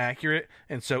goddamn accurate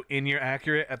and so in-your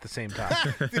accurate at the same time.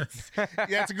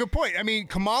 Yeah, it's a good point. I mean,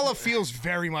 Kamala feels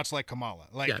very much like Kamala.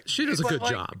 She does a good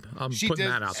job. I'm putting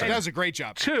that out there. She does a great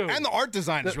job. And the art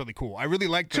design is really cool. I really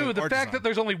like the art the fact design. that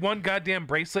there's only one goddamn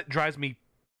bracelet drives me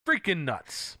freaking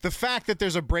nuts. The fact that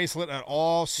there's a bracelet at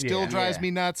all still drives me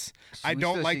nuts. I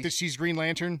don't like that she's Green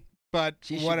Lantern, but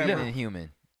she whatever. Should be an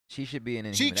Inhuman. She should be an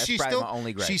Inhuman. That's probably my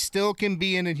only gripe. She still can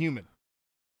be an Inhuman.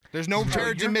 There's no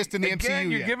Terrigen Mist in the Again, MCU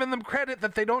you're yet. giving them credit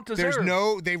that they don't deserve.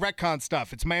 They retcon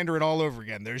stuff. It's Mandarin all over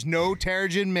again. There's no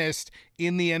Terrigen Mist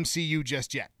in the MCU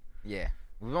just yet. Yeah,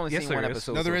 we've only Yes, seen one there is.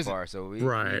 episode No, there so isn't. far, so we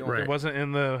Right, don't- right. It wasn't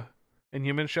in the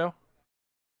Inhuman show?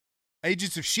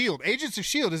 Agents of Shield. Agents of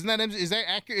Shield. Isn't that is that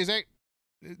accurate? Is that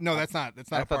no? That's not.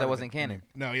 That's not. I a thought part that of wasn't it. canon.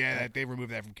 No, yeah, they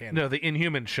removed that from canon. No, the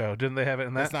Inhuman show. Didn't they have it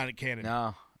in that? that's not canon.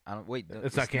 No, I don't. Wait,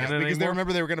 It's not canon because they anymore?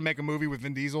 remember they were going to make a movie with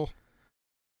Vin Diesel.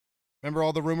 Remember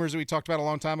all the rumors that we talked about a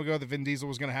long time ago that Vin Diesel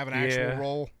was going to have an actual Yeah.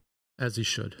 role. As he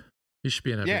should. He should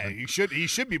be in Yeah, everything. he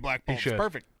should be Black Bolt. He should. It's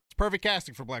perfect. It's perfect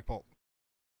casting for Black Bolt.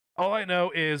 All I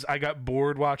know is I got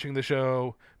bored watching the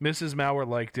show. Mrs. Mauer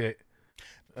liked it.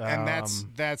 And that's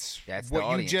That's the what you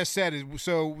audience. just said. Is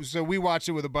so we watched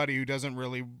it with a buddy who doesn't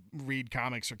really read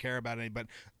comics or care about any, but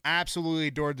absolutely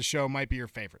adored the show. Might be your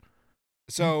favorite.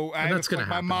 So And that's gonna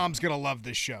my happen. mom's gonna love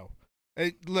this show.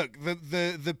 Look,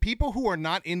 the people who are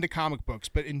not into comic books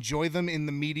but enjoy them in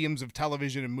the mediums of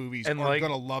television and movies And, are like,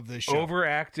 gonna love this show.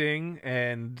 overacting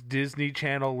and Disney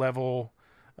Channel level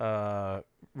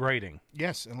writing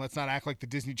Yes, and let's not act like the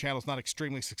Disney Channel's not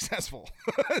extremely successful.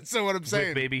 So what I'm with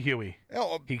saying, Baby Huey.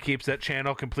 Oh, He keeps that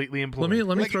channel completely employed. Let me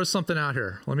Like- throw something out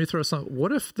here. Let me throw something.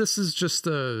 What if this is just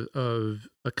a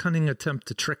cunning attempt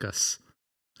to trick us?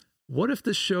 What if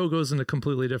this show goes in a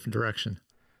completely different direction?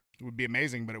 it would be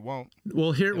amazing, but it won't.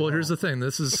 Here's the thing.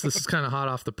 This is kind of hot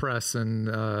off the press, and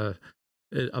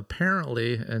it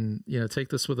apparently, and take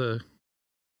this with a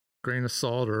grain of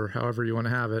salt or however you want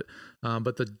to have it.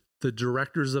 But the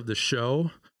directors of the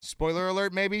show. Spoiler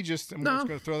alert, maybe. Just I'm No. just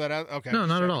gonna throw that out. Okay, No, just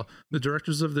not at checking. all. The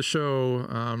directors of the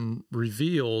show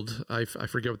revealed, I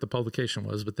forget what the publication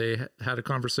was, but they had a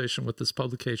conversation with this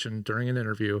publication during an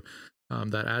interview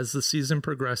that as the season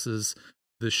progresses,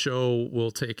 the show will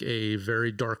take a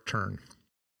very dark turn.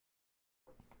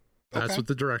 That's Okay. what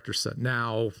the director said.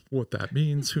 Now, what that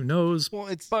means, who knows?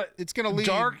 Well, But it's gonna lead.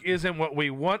 dark isn't what we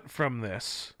want from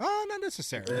this. Oh, not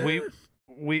necessarily.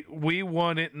 We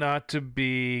want it not to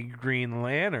be Green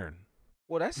Lantern.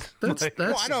 Well, that's That's Like-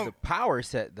 Well, I don't- the power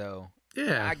set, though.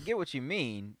 yeah. I get what you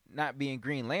mean, not being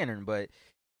Green Lantern, but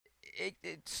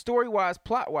story wise,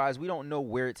 plot wise, we don't know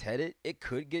where it's headed. It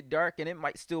could get dark, and it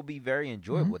might still be very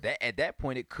enjoyable. That at that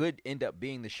point, it could end up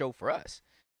being the show for us.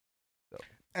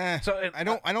 So I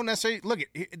don't necessarily look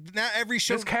at not every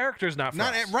show. This character's not for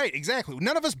us. right. Exactly.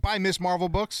 None of us buy Miss Marvel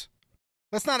books.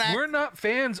 Let's not act. We're not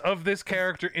fans of this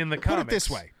character in the Put comics. it this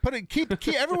way. Keep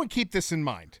everyone keep this in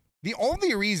mind. The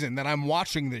only reason that I'm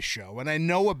watching this show and I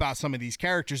know about some of these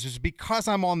characters is because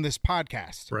I'm on this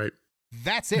podcast. Right.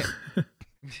 That's it.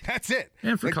 That's it.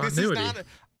 And for continuity.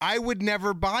 I would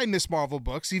never buy Miss Marvel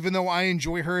books, even though I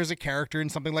enjoy her as a character in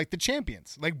something like The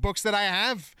Champions. Like books that I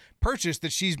have purchased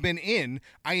that she's been in,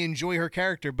 I enjoy her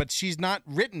character, but she's not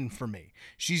written for me.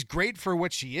 She's great for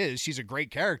what she is. She's a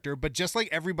great character, but just like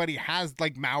everybody has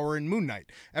like Mauer and Moon Knight,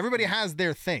 everybody has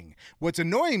their thing. What's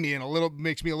annoying me and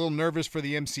makes me a little nervous for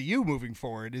the MCU moving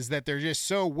forward is that they're just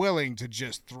so willing to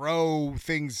just throw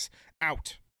things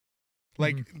out.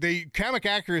 Like the comic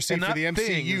accuracy And for not the MCU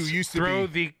things, used to throw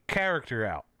be. the character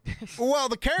out. Well,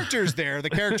 the character's there. The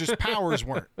character's powers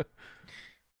weren't.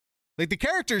 Like the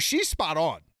character, she's spot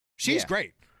on. She's Yeah.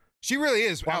 great. She really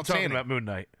is Well, I'm talking outstanding. about Moon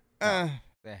Knight.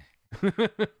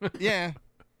 Yeah,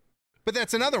 but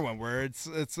that's another one where it's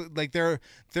like they're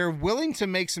willing to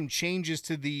make some changes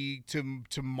to the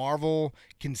to Marvel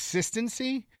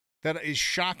consistency that is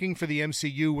shocking for the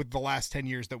MCU with the last 10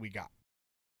 years that we got.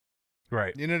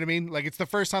 Right. You know what I mean? Like, it's the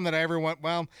first time that I ever went,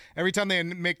 well, every time they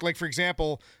make, like, for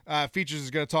example, Features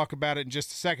is going to talk about it in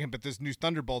just a second, but this new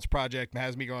Thunderbolts project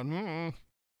has me going,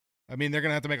 I mean, they're going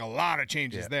to have to make a lot of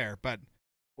changes there, but.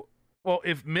 Well,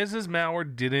 if Mrs. Mauer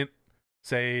didn't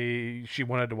say she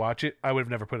wanted to watch it, I would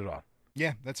have never put it on.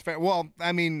 Yeah, that's fair. Well,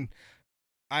 I mean,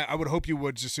 I would hope you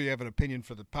would, just so you have an opinion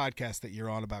for the podcast that you're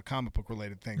on about comic book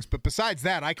related things. But besides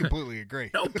that, I completely agree.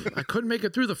 Nope. I couldn't make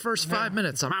it through the first 5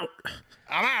 minutes. I'm out.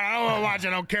 I'm out. I don't want to watch it.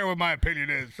 I don't care what my opinion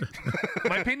is.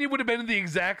 My opinion would have been the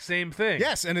exact same thing.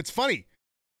 Yes, and it's funny.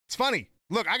 It's funny.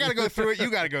 Look, I got to go through it. You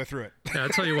got to go through it. Yeah, I'll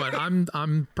tell you what,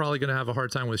 I'm probably going to have a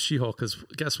hard time with She-Hulk because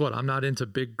guess what? I'm not into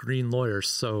big green lawyers.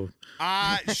 So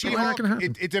She-Hulk, gonna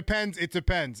happen. it depends.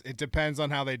 It depends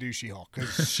on how they do She-Hulk.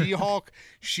 Because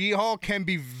She-Hulk can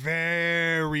be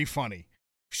very funny.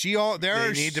 She-Hulk,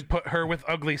 They need to put her with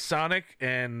Ugly Sonic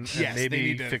and yes, maybe they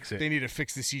need to fix it. They need to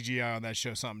fix the CGI on that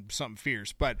show, something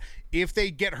fierce. But if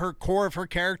they get her core of her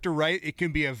character right, it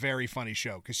can be a very funny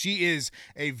show because she is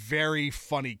a very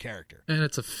funny character. and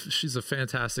she's a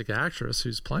fantastic actress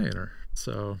who's playing her.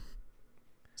 So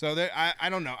So I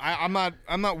don't know. I'm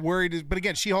not worried. But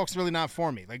again, She-Hulk's really not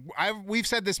for me. Like we've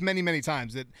said this many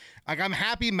times that like I'm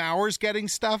happy Mauer's getting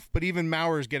stuff, but even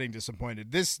Mauer's getting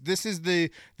disappointed. This is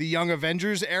the Young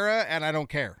Avengers era, and I don't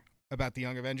care about the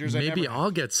Young Avengers. Maybe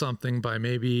I'll get something by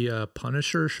maybe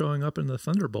Punisher showing up in the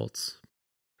Thunderbolts.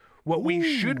 What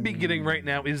we should be getting right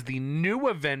now is the new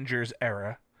Avengers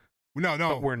era. No,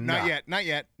 but we're not yet.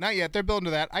 They're building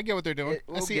to that. I get what they're doing.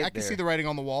 I can see the writing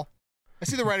on the wall. I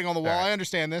see the writing on the wall. Right. I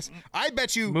understand this. I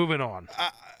bet you. Moving on.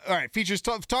 All right, features.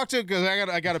 Talk to because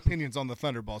I got opinions on the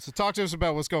Thunderbolts. So talk to us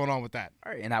about what's going on with that.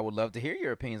 All right, and I would love to hear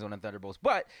your opinions on the Thunderbolts.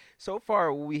 But so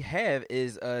far, what we have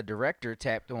is a director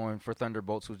tapped on for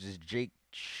Thunderbolts, which is Jake.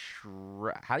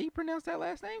 How do you pronounce that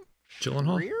last name?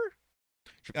 Gyllenhaal.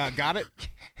 Got it.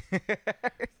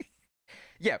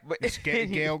 Yeah, but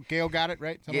Gail got it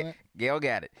right. Something like that? Gail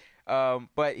got it.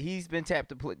 But he's been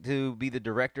tapped to be the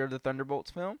director of the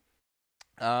Thunderbolts film.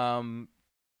 And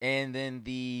then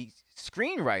the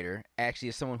screenwriter actually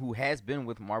is someone who has been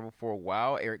with Marvel for a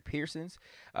while, Eric Pearsons.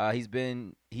 He's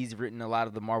written a lot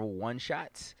of the Marvel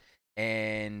one-shots,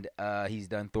 and he's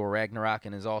done Thor Ragnarok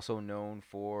and is also known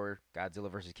for Godzilla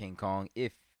vs. King Kong,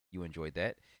 if you enjoyed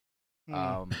that.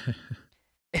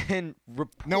 And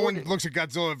no one looks at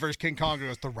Godzilla vs. King Kong and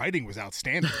goes, the writing was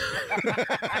outstanding.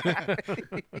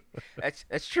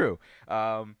 That's true.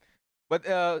 But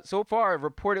so far,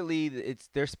 reportedly,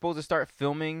 they're supposed to start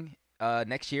filming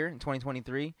next year in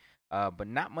 2023. But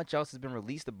not much else has been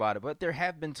released about it. But there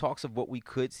have been talks of what we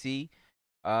could see.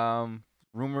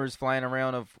 Rumors flying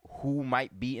around of who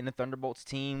might be in the Thunderbolts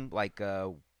team, like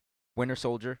Winter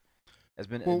Soldier has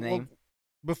been a name.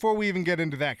 Before we even get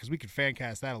into that, because we could fan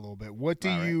cast that a little bit,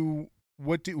 who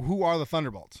are the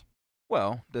Thunderbolts?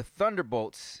 Well, the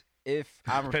Thunderbolts,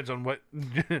 depends on what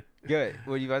good.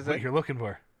 What do you guys say? What you're looking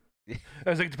for. I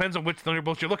was like, it depends on which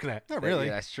Thunderbolts you're looking at. Not really.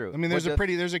 Yeah, that's true. I mean, there's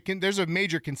a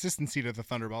major consistency to the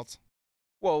Thunderbolts.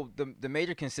 Well, the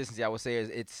major consistency I would say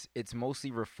is it's mostly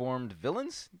reformed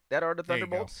villains that are the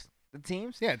Thunderbolts, the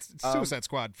teams. Yeah, it's Suicide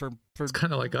Squad for it's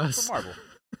kind of like us. For Marvel.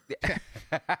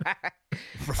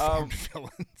 Reformed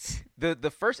villains.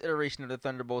 The first iteration of the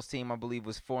Thunderbolts team, I believe,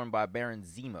 was formed by Baron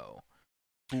Zemo,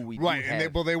 who we right, and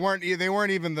they weren't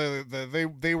even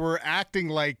they were acting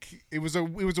like it was a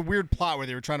weird plot where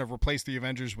they were trying to replace the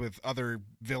Avengers with other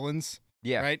villains.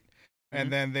 Yeah, right.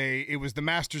 And then it was the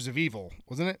Masters of Evil,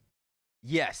 wasn't it?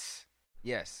 Yes,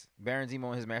 Baron Zemo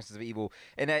and his Masters of Evil,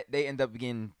 and that they end up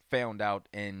getting found out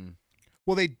and.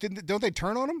 Well, don't they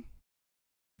turn on him?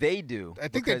 They do. I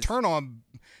think they turn on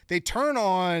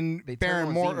Baron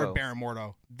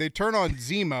Mordo. They turn on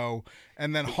Zemo,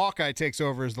 and then Hawkeye takes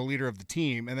over as the leader of the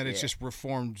team, and then it's just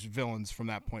reformed villains from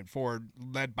that point forward,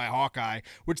 led by Hawkeye,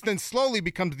 which then slowly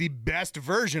becomes the best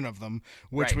version of them,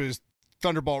 which was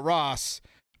Thunderbolt Ross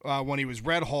when he was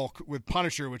Red Hulk with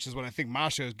Punisher, which is what I think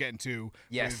Masha is getting to.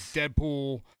 Yes. With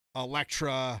Deadpool,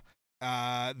 Elektra,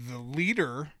 the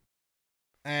leader.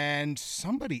 And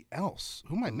somebody else.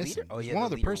 Who am I missing? Oh, yeah, one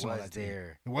other person was on that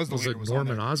there. It was the leader. Was it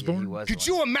Norman Osborn? Yeah, Could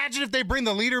you imagine if they bring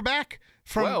the leader back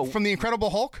from the Incredible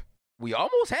Hulk? We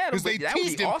almost had him. Because That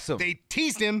would be awesome. They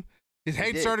teased him. His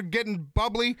head started getting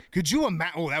bubbly. Could you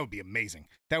imagine? Oh, that would be amazing.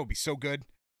 That would be so good.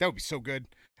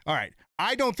 All right.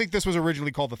 I don't think this was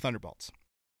originally called the Thunderbolts.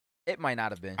 It might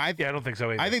not have been. I don't think so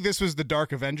either. I think this was the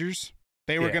Dark Avengers.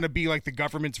 They were going to be like the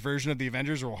government's version of the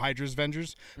Avengers or Hydra's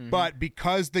Avengers. Mm-hmm. But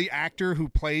because the actor who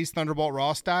plays Thunderbolt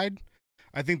Ross died,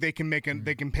 I think they can they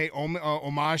can pay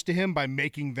homage to him by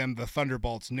making them the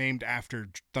Thunderbolts named after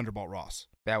Thunderbolt Ross.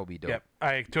 That would be dope. Yep,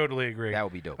 I totally agree. That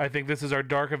would be dope. I think this is our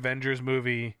Dark Avengers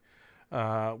movie,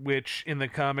 which in the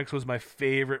comics was my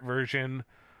favorite version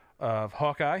of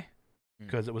Hawkeye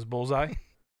because it was Bullseye.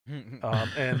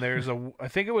 And there's I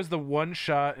think it was the one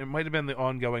shot, it might have been the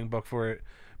ongoing book for it,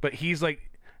 but he's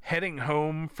like heading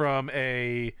home from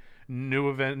a New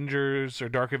Avengers or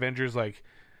Dark Avengers, like,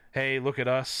 hey, look at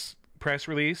us press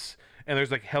release, and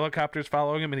there's like helicopters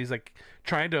following him, and he's like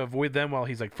trying to avoid them while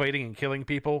he's like fighting and killing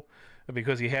people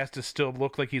because he has to still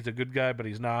look like he's a good guy, but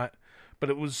he's not. But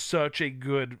it was such a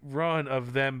good run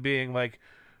of them being like,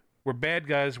 we're bad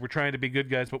guys, we're trying to be good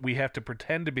guys, but we have to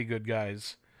pretend to be good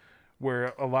guys.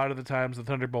 Where a lot of the times the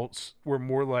Thunderbolts were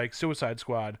more like Suicide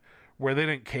Squad, where they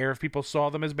didn't care if people saw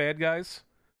them as bad guys.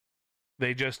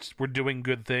 They just were doing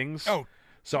good things. Oh,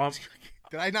 so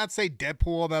did I not say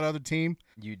Deadpool on that other team?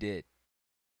 You did.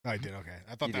 I did. Okay,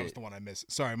 I thought that was the one I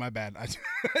missed. Sorry, my bad.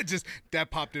 That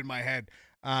popped in my head.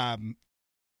 But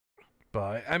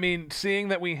I mean, seeing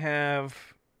that we have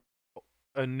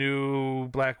a new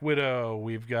Black Widow,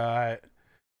 we've got.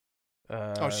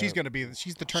 She's the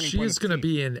turning point. She's going to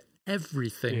be in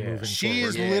everything Yeah. moving She forward.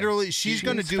 is Yeah. literally she's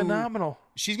going to do phenomenal.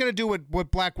 She's going to do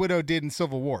what Black Widow did in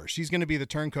Civil War. She's going to be the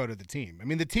turncoat of the team. I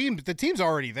mean, the team's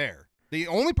already there. The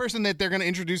only person that they're going to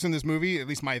introduce in this movie, at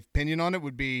least my opinion on it,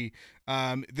 would be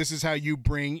this is how you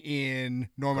bring in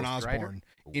Norman Ghost Rider? Osborn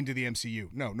into the MCU.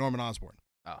 No, Norman Osborn.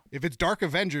 Oh. If it's Dark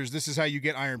Avengers, this is how you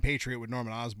get Iron Patriot with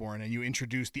Norman Osborn, and you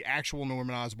introduce the actual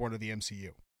Norman Osborn to the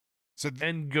MCU. So,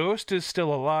 And Ghost is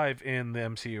still alive in the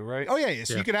MCU, right? oh yeah.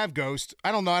 So Yeah. you could have Ghost.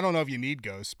 I don't know if you need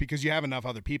Ghost because you have enough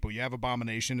other people. You have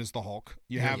Abomination as the Hulk.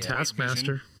 You have White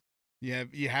Taskmaster. Vision.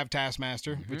 You have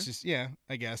Taskmaster, which is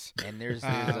I guess. And there's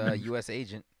Um, a U.S.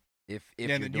 agent. If Yeah,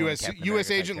 you're and then doing U.S. Captain U.S.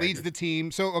 America-type agent leads character. the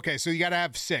team. So you got to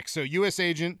have 6. So U.S.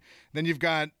 agent, then you've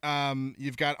got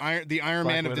the Iron Black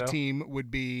Man of the Widow. team would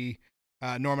be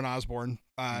Norman Osborn.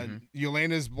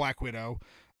 Yelena's Black Widow.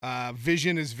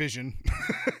 Vision is Vision.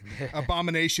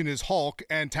 Abomination is Hulk,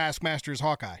 and Taskmaster is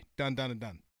Hawkeye. Done and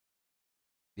done.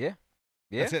 Yeah.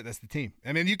 That's it. That's the team.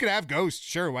 I mean, you could have Ghost,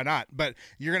 sure, why not? But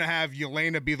you're gonna have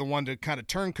Yelena be the one to kind of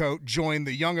turncoat, join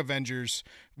the Young Avengers,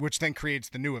 which then creates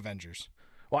the New Avengers.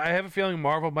 Well, I have a feeling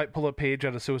Marvel might pull a page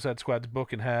out of Suicide Squad's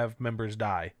book and have members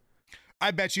die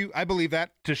I bet you. I believe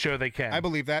that. to show they can. I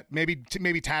believe that.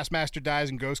 Maybe Taskmaster dies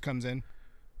and Ghost comes in.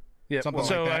 Yeah. something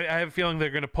So like that. I have a feeling they're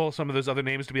going to pull some of those other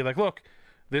names to be like, look,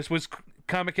 this was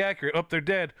comic accurate. Oh, they're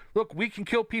dead. Look, we can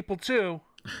kill people too.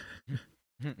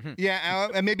 Yeah,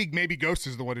 and maybe Ghost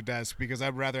is the one who does because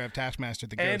I'd rather have Taskmaster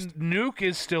than Ghost. And Nuke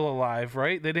is still alive,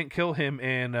 right? They didn't kill him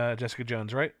in Jessica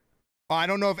Jones, right? I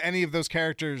don't know if any of those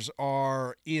characters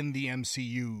are in the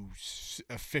MCU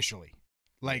officially.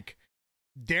 Like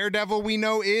Daredevil, we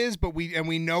know is, but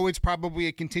we know it's probably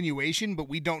a continuation, but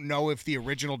we don't know if the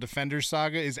original Defenders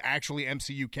saga is actually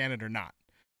MCU canon or not.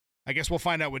 I guess we'll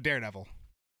find out with Daredevil.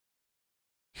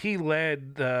 He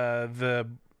led the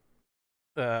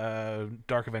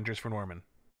Dark Avengers for Norman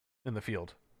in the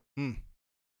field. Hmm.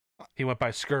 He went by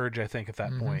Scourge, I think, at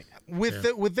that point. With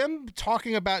them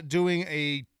talking about doing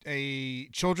a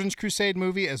Children's Crusade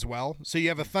movie as well. So you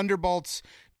have a Thunderbolts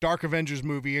Dark Avengers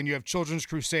movie and you have Children's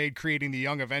Crusade creating the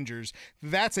Young Avengers.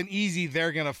 That's an easy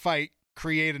they're gonna fight,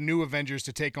 create a new Avengers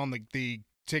to take on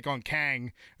take on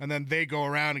Kang, and then they go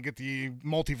around and get the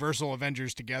multiversal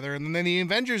Avengers together, and then the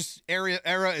Avengers era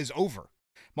is over.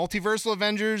 Multiversal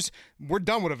Avengers, we're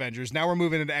done with Avengers. Now we're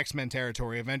moving into X-Men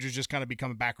territory. Avengers just kind of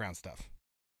become background stuff.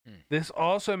 This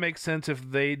also makes sense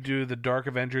if they do the Dark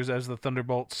Avengers as the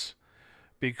Thunderbolts,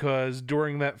 because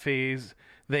during that phase,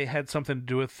 they had something to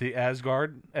do with the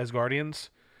Asgardians.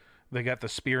 They got the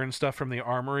spear and stuff from the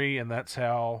armory, and that's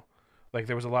how, like,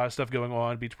 there was a lot of stuff going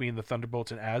on between the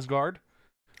Thunderbolts and Asgard.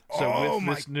 So with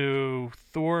this new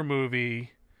Thor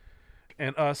movie,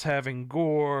 and us having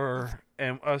Gore,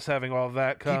 and us having all of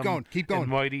that come, Keep going. in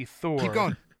Mighty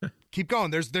Thor. Keep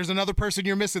going. There's another person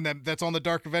you're missing that's on the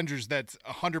Dark Avengers that's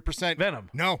 100% Venom.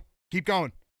 No, keep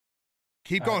going.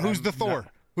 Keep going. Who's the I'm Thor?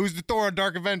 not- Who's the Thor on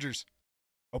Dark Avengers?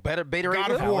 Oh, Beta Ray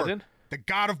God of Bill? War. Paladin? The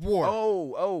God of War.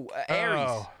 Ares.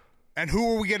 Oh, And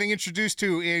who are we getting introduced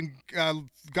to in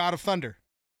God of Thunder?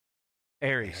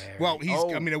 Ares. Well, he's.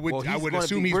 Oh, I mean, I would well, he's would gonna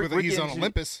assume be- he's we're he's getting on to-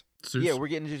 Olympus. Zeus. Yeah, we're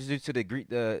getting introduced to the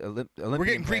Greek, Olympian. We're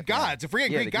getting Greek pantheon. gods. If we're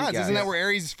getting Yeah, Greek the Greek gods, isn't that gods. where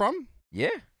Ares is from? Yeah.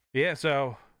 Yeah,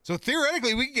 so So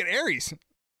theoretically, we could get Ares.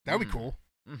 That would be cool.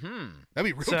 Mm-hmm. That'd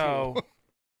be real So,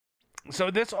 cool. so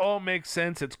this all makes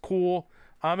sense. It's cool.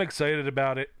 I'm excited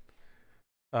about it.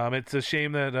 It's a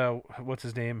shame that what's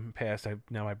his name passed.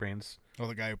 Now my brain's. Oh,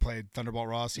 the guy who played Thunderbolt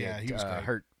Ross. Yeah, he was great.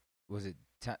 Hurt. Was it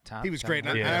Tom? He was Tom great.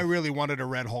 Hurt? And Yeah. I really wanted a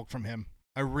Red Hulk from him.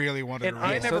 I really wanted And a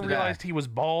I Red so never did realized he was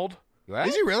bald. What?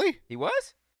 Is he really? He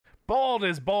was? Bald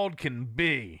as bald can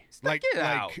be. Like it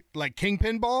out. like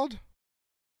Kingpin bald?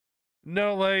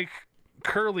 No, like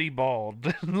curly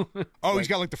bald. Oh, he's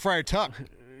got like the Friar Tuck.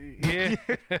 Yeah.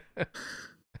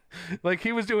 Like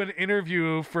he was doing an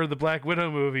interview for the Black Widow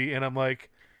movie, and I'm like,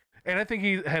 and I think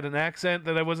he had an accent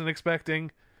that I wasn't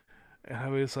expecting, and I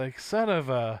was like, son of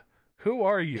a, who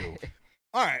are you?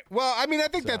 All right. Well, I mean, I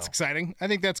think that's So. exciting. I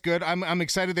think that's good. I'm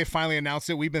excited they finally announced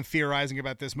it. We've been theorizing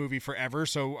about this movie forever,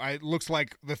 so it looks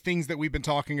like the things that we've been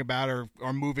talking about are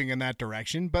moving in that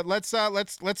direction. But let's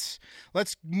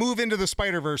move into the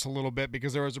Spider-Verse a little bit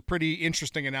because there was a pretty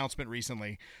interesting announcement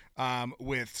recently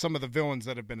with some of the villains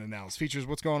that have been announced. Features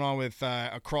what's going on with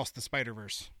Across the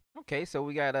Spider-Verse. Okay, so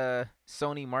we got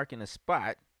Sony marking a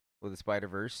spot with the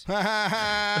Spider-Verse.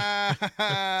 I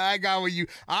got what you.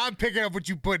 I'm picking up what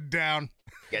you put down.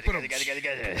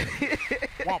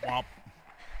 Womp womp.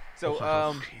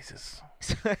 So, Jesus.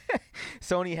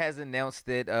 Sony has announced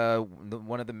that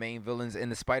one of the main villains in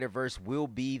the Spider-Verse will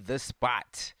be the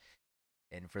Spot.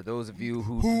 And for those of you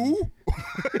who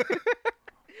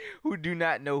who do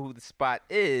not know who the Spot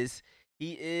is,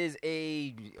 he is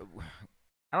I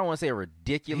don't want to say a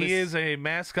ridiculous. He is a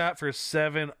mascot for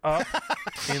 7-Up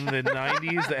in the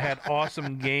 90s that had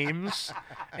awesome games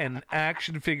and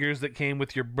action figures that came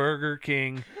with your Burger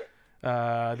King.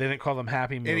 They didn't call them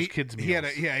Happy Meals, kids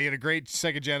meals. He had a great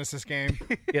Sega Genesis game.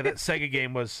 Yeah, that Sega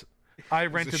game was. I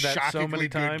rented that so many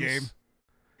times. Game.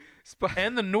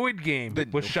 And the Noid game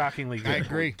was shockingly good. I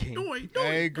agree. I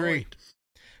agree.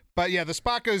 But yeah, the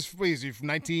Spot goes from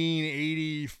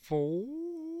 1984.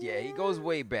 Yeah, he goes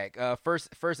way back.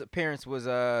 First appearance was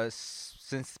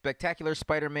since Spectacular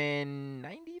Spider-Man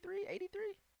 93, 83,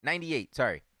 98.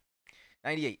 Sorry,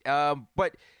 98.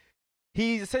 But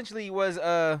he essentially was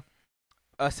a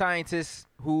scientist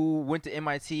who went to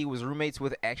MIT, was roommates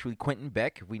with actually Quentin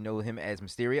Beck. We know him as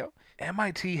Mysterio.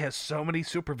 MIT has so many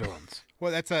supervillains.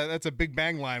 Well, that's a Big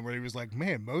Bang line where he was like,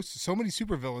 "Man, so many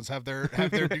supervillains have their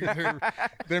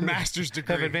master's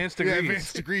degree, Have advanced degrees. Yeah,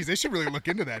 advanced degrees. They should really look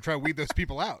into that. Try to weed those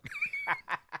people out."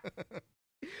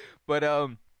 But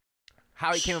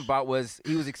how he came about was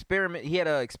he had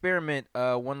an experiment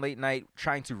one late night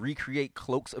trying to recreate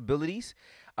Cloak's abilities,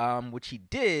 which he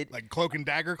did. Like Cloak and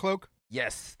Dagger Cloak.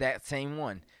 Yes, that same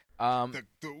one.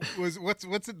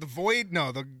 What's it? The Void?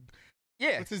 No,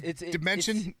 Yeah, what's his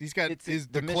dimension? He's got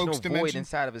the Cloak's void dimension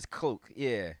inside of his cloak.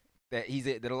 Yeah,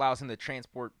 that allows him to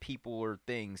transport people or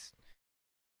things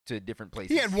to different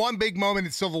places. He had one big moment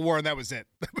in Civil War, and that was it.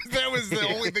 That was the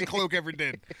only thing Cloak ever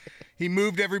did. He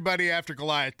moved everybody after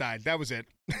Goliath died. That was it.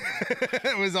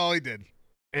 That was all he did.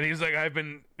 And he's like, I've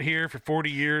been here for 40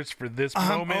 years for this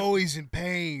I'm moment. always in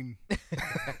pain.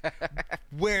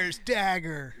 Where's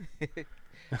Dagger?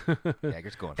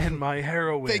 Dagger's going. And my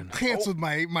heroin. They canceled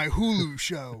my Hulu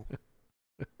show.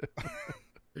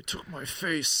 They took my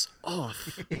face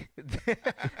off.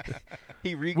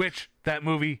 Which, that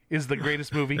movie is the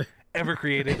greatest movie ever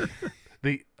created.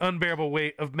 The unbearable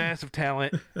weight of massive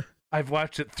talent. I've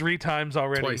watched it 3 times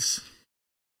already. Twice.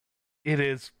 It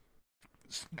is.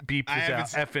 Beep this out.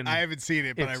 Effing. I haven't seen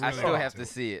it, but I really I still want have to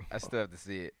see it.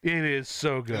 It is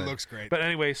so good. It looks great. But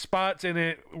anyway, Spot's in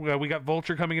it. We got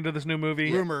Vulture coming into this new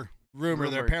movie. Rumor.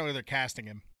 Apparently they're casting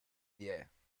him. Yeah.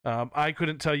 I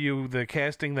couldn't tell you the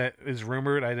casting that is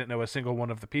rumored. I didn't know a single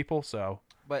one of the people. So,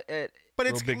 but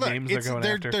it's big names they're going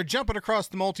after. They're jumping across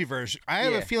the multiverse. I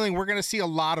have a feeling we're going to see a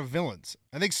lot of villains.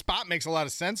 I think Spot makes a lot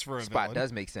of sense for a villain. Spot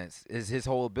does make sense. His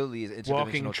whole ability is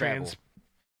walking interdimensional travel.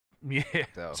 Yeah.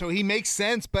 So he makes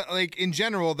sense, but like in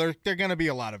general, they're going to be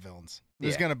a lot of villains.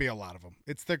 There's going to be a lot of them.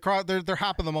 It's they're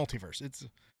hopping the multiverse. It's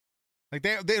like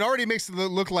it already makes it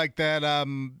look like that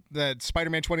that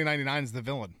Spider-Man 2099 is the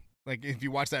villain. Like if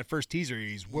you watch that first teaser,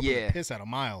 he's whooping the piss out of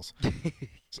Miles.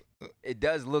 It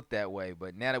does look that way,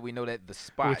 but now that we know that the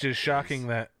Spot, which is shocking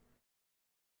that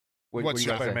what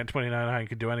Spider-Man 2099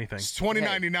 could do anything.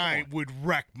 2099 would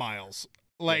wreck Miles.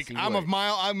 Like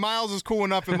Miles is cool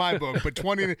enough in my book, but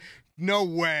no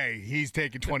way he's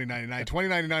taking 2099.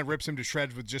 2099 rips him to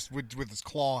shreds with his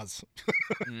claws.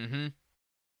 Mm-hmm.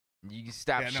 You can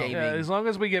stop shaming. Yeah, as long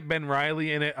as we get Ben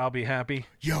Reilly in it, I'll be happy.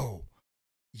 Yo.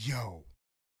 I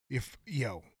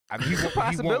mean, it's a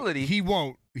possibility. He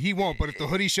won't. But if the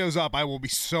hoodie shows up, I will be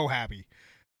so happy.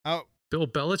 Bill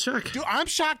Belichick? Dude, I'm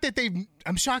shocked they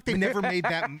never made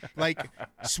that. Like,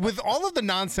 with all of the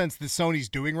nonsense that Sony's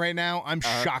doing right now, I'm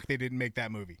shocked they didn't make that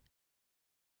movie.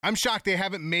 I'm shocked they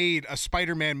haven't made a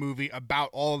Spider-Man movie about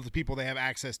all of the people they have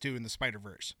access to in the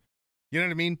Spider-Verse. You know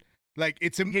what I mean? Like,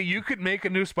 you could make a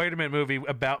new Spider-Man movie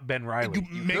about Ben Reilly.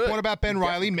 Make one about Ben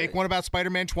Reilly. Make one about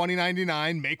Spider-Man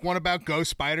 2099. Make one about Ghost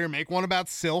Spider. Make one about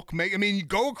Silk. You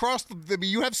go across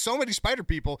you have so many Spider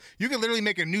people. You can literally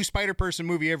make a new Spider-Person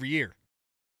movie every year.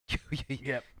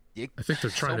 Yep. I think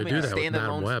they're trying to do that with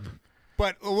Madam Web.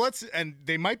 But and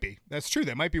they might be. That's true.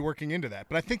 They might be working into that.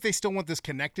 But I think they still want this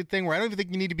connected thing where I don't even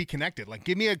think you need to be connected. Like,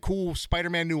 give me a cool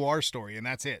Spider-Man noir story, and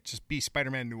that's it. Just be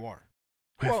Spider-Man noir.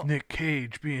 With Nick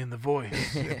Cage being the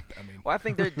voice. I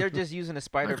think they're just using the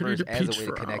Spider-Verse as a way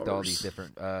to connect all these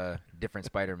different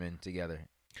Spider-Men together.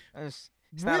 It's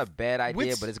not a bad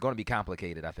idea, but it's going to be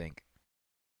complicated, I think.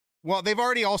 Well, they've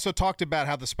already also talked about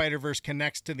how the Spider-Verse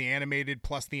connects to the animated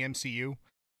plus the MCU.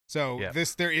 So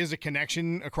there is a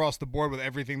connection across the board with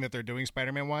everything that they're doing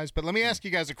Spider-Man-wise. But let me ask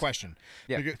you guys a question.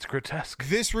 Yeah, it's grotesque.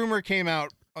 This rumor came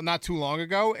out not too long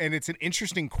ago, and it's an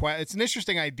interesting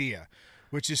idea,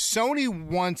 which is Sony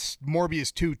wants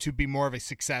Morbius 2 to be more of a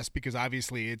success because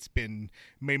obviously it's been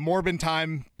Morbin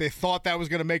time. They thought that was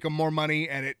going to make them more money,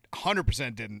 and it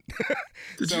 100% didn't.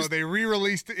 So they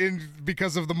re-released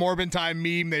because of the Morbin time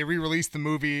meme. They re-released the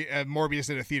movie Morbius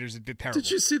in the theaters. It did terrible.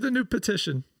 Did you see the new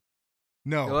petition?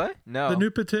 No. What? No. The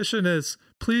new petition is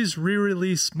please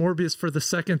re-release Morbius for the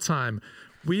second time.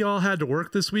 We all had to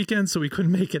work this weekend, so we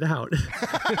couldn't make it out.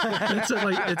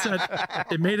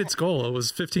 It made its goal. It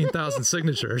was 15,000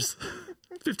 signatures.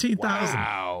 15,000.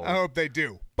 Wow. I hope they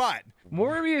do. But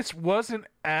Morbius wasn't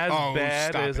as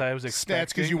bad stop as it. I was expecting.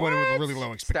 That's because you went in with really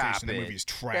low expectation. Stop The it. movie is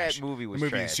trash. That movie was the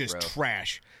movie trash, is just bro.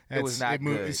 trash. It was not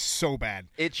good. It's so bad.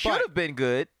 It should have been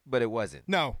good, but it wasn't.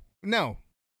 No.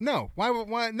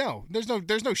 Why? No. There's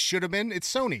no should have been.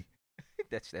 It's Sony.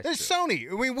 That's There's true.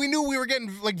 Sony. We knew we were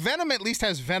getting like Venom. At least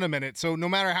has Venom in it. So no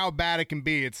matter how bad it can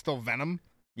be, it's still Venom.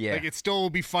 Yeah. Like it still will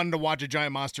be fun to watch a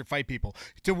giant monster fight people.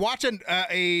 To watch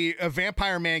a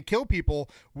vampire man kill people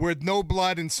with no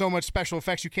blood and so much special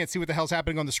effects, you can't see what the hell's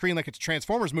happening on the screen like it's a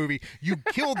Transformers movie. You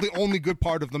killed the only good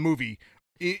part of the movie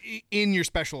in your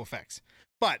special effects.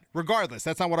 But regardless,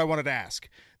 that's not what I wanted to ask.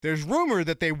 There's rumor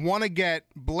that they want to get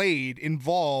Blade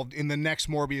involved in the next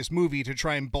Morbius movie to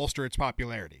try and bolster its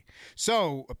popularity.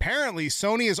 So apparently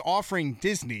Sony is offering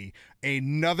Disney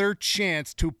another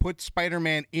chance to put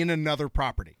Spider-Man in another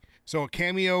property. So a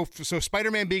cameo, so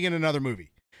Spider-Man being in another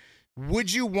movie.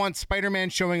 Would you want Spider-Man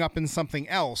showing up in something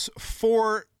else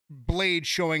for Blade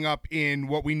showing up in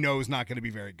what we know is not going to be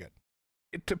very good?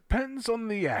 It depends on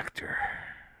the actor.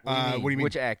 What do you mean?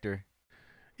 Which actor?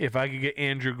 If I could get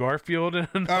Andrew Garfield in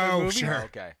another movie, sure.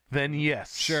 Okay. then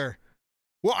yes. Sure.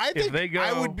 Well, I think they go-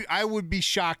 I would be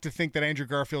shocked to think that Andrew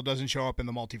Garfield doesn't show up in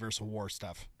the Multiversal War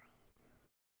stuff.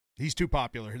 He's too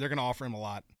popular. They're going to offer him a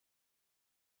lot.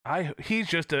 He's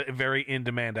just a very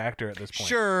in-demand actor at this point.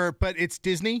 Sure, but it's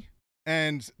Disney,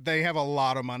 and they have a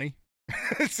lot of money.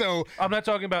 So, I'm not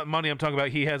talking about money. I'm talking about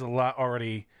he has a lot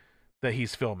already that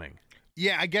he's filming.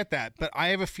 yeah, I get that. But I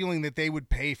have a feeling that they would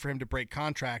pay for him to break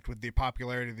contract with the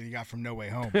popularity that he got from No Way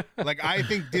Home. Like, I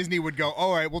think Disney would go,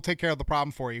 all right, we'll take care of the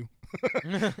problem for you.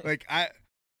 Like,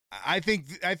 I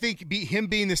think him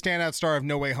being the standout star of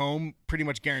No Way Home pretty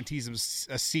much guarantees him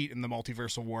a seat in the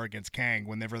Multiversal War against Kang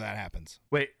whenever that happens.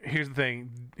 Wait, here's the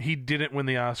thing. He didn't win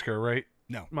the Oscar, right?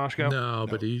 No. Moshko? No,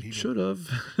 but he he should have.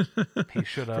 He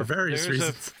should have. For various There's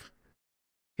reasons.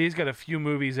 He's got a few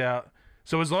movies out.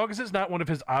 So as long as it's not one of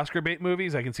his Oscar bait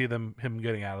movies, I can see him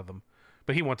getting out of them.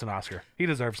 But he wants an Oscar. He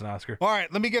deserves an Oscar. All right,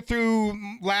 let me get through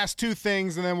last two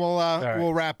things, and then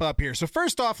we'll wrap up here. So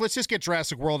first off, let's just get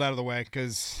Jurassic World out of the way,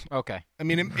 because Okay. I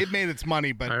mean it made its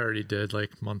money, but I already did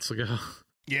like months ago.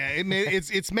 yeah,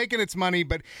 it's making its money.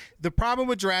 But the problem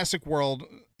with Jurassic World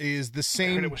is the I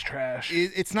same. heard it was trash.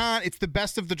 It's not. It's the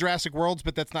best of the Jurassic Worlds,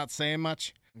 but that's not saying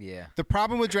much. Yeah. The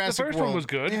problem with Jurassic first World one was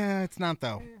good. Yeah, it's not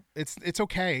though. It's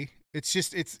okay. It's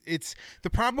just it's the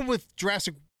problem with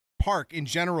Jurassic Park in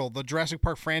general. The Jurassic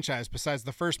Park franchise, besides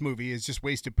the first movie, is just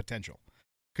wasted potential.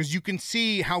 Because you can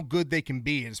see how good they can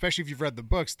be, and especially if you've read the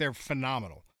books, they're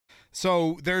phenomenal.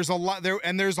 So there's a lot there,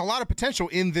 and there's a lot of potential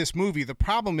in this movie. The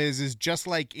problem is just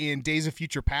like in Days of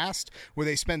Future Past, where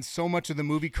they spend so much of the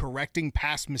movie correcting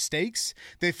past mistakes,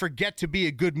 they forget to be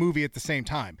a good movie at the same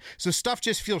time. So stuff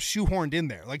just feels shoehorned in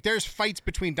there. Like there's fights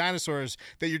between dinosaurs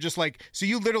that you're just like, so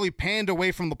you literally panned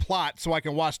away from the plot so I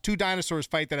can watch two dinosaurs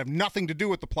fight that have nothing to do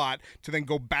with the plot to then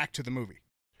go back to the movie.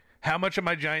 How much of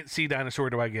my giant sea dinosaur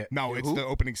do I get? No, it's the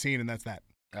opening scene, and that's that.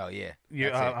 Oh yeah. Yeah,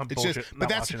 That's it. I'm It's bullshit. just, Not but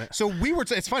that's watching it. so we were.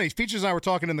 It's funny. Features and I were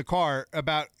talking in the car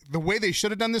about the way they should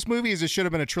have done this movie. Is it should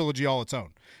have been a trilogy all its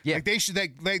own. Yeah. Like they should.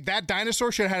 That dinosaur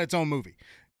should have had its own movie.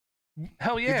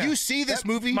 Hell yeah! If you see this That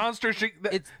movie, monster should,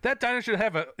 that dinosaur should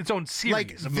have its own series.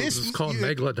 like of this, It's called you,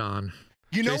 Megalodon.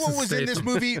 you know Jason what was in this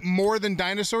Statham. movie more than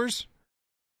dinosaurs?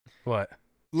 What?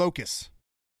 Locusts.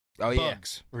 Oh yeah.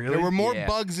 Bugs. Really? There were more Yeah.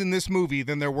 bugs in this movie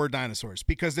than there were dinosaurs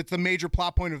because it's the major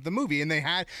plot point of the movie, and they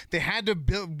had to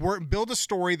build a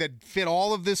story that fit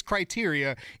all of this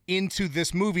criteria into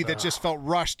this movie that just felt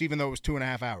rushed, even though it was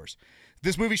 2.5 hours.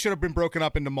 This movie should have been broken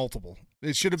up into multiple.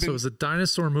 It should have So been. it was a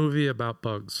dinosaur movie about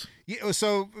bugs. Yeah,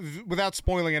 so without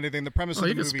spoiling anything, the premise Oh, of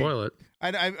you the can movie. spoil it.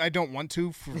 I don't want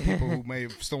to for people who may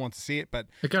still want to see it, but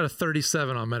It got a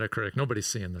 37 on Metacritic. Nobody's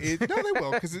seeing this. no, they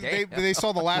will because they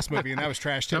saw the last movie and that was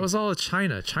trash too. That was all of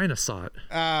China. China saw it.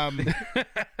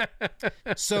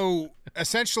 So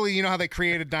essentially, you know how they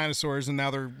created dinosaurs and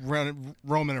now they're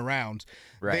roaming around.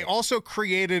 Right. They also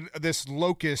created this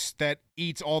locust that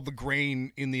eats all the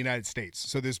grain in the United States.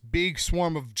 So this big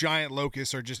swarm of giant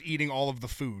locusts are just eating all of the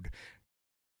food.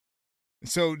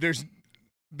 So there's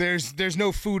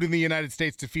no food in the United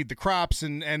States to feed the crops,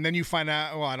 and then you find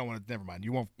out. Well, I don't want to. Never mind.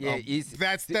 You won't. Yeah,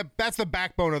 that's the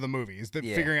backbone of the movie is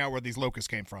Yeah. figuring out where these locusts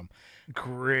came from.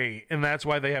 Great, and that's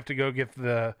why they have to go get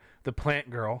the plant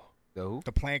girl. The who?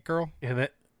 The plant girl. And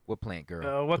that What plant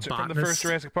girl? What's The it from the botanist? first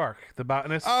Jurassic Park? The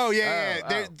botanist. Oh yeah, yeah. Oh,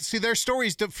 They're- oh. See, their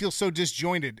stories don't feel so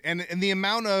disjointed, and the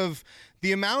amount of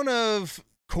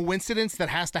coincidence that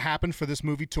has to happen for this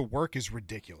movie to work is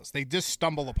ridiculous. They just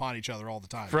stumble upon each other all the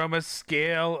time. From a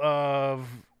scale of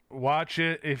watch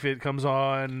it if it comes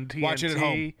on TNT. Watch it at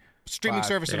home. Streaming 5,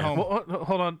 service at yeah. home. Well,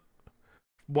 hold on.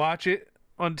 Watch it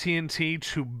on TNT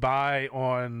to buy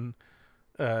on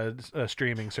a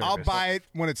streaming service. I'll buy it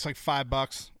when it's like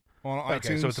 $5 on Okay,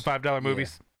 iTunes. so it's a $5 movie.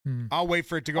 I'll wait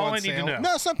for it to go All on I need to sale. know.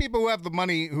 No, some people who have the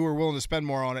money who are willing to spend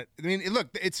more on it. I mean, look,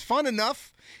 it's fun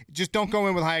enough. Just don't go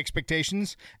in with high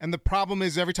expectations. And the problem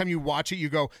is, every time you watch it, you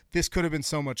go, "This could have been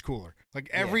so much cooler." Like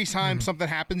every time something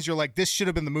happens, you're like, "This should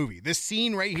have been the movie." This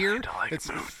scene right here, it's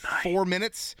 4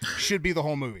 minutes, should be the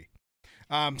whole movie.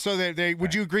 So they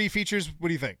would you agree? Features? What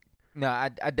do you think? No, I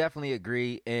definitely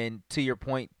agree. And to your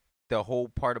point, the whole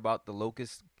part about the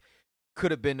locust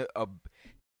could have been a.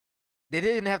 They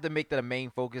didn't have to make that a main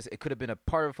focus. It could have been a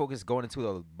part of the focus going into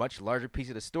a much larger piece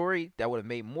of the story that would have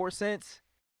made more sense.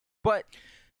 But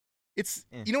It's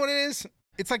Yeah. you know what it is?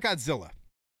 It's like Godzilla.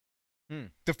 Hmm.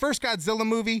 The first Godzilla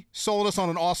movie sold us on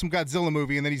an awesome Godzilla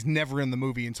movie, and then he's never in the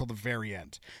movie until the very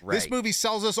end. This Right. movie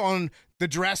sells us on the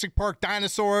Jurassic Park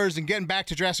dinosaurs and getting back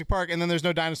to Jurassic Park, and then there's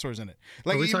no dinosaurs in it.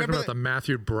 Like Are we you talking remember about the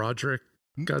Matthew Broderick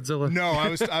Godzilla? No, I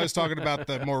was talking about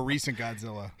the more recent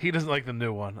Godzilla. He doesn't like the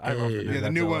new one. I love the Hey. new Yeah, the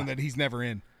new Godzilla. one that he's never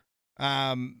in.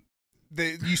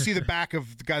 You see the back of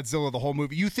Godzilla the whole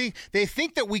movie. They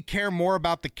think that we care more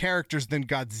about the characters than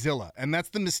Godzilla, and that's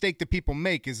the mistake that people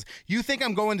make. Is you think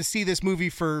I'm going to see this movie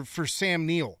for Sam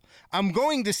Neill? I'm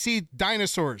going to see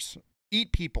dinosaurs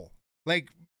eat people.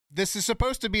 Like, this is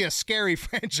supposed to be a scary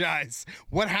franchise.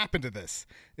 What happened to this?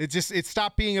 It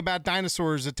stopped being about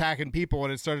dinosaurs attacking people,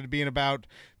 and it started being about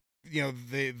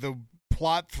the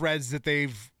plot threads that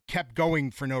they've kept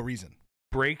going for no reason.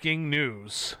 Breaking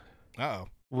news. Uh-oh.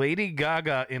 Lady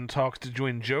Gaga in talks to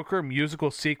join Joker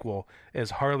musical sequel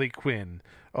as Harley Quinn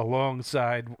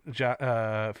alongside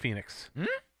Phoenix.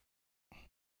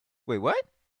 wait, what?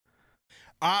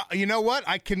 You know what?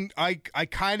 I kind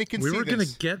of can We see were going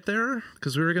this. to get there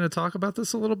because we were going to talk about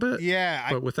this a little bit.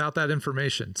 Yeah. But without that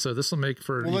information. So this will make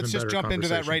for an Well, let's even just better jump into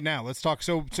that conversation. right now. Let's talk.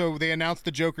 So they announced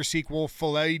the Joker sequel,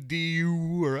 Folie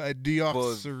du or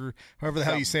Diox or however the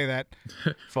hell you say that.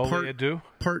 Folie à deux.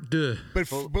 Part 2. But,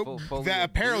 Folie that,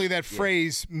 apparently that yeah.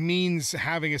 phrase means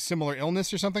having a similar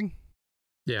illness or something.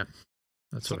 Yeah.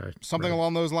 That's what I Something read.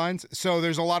 along those lines. So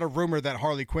there's a lot of rumor that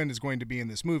Harley Quinn is going to be in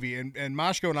this movie. And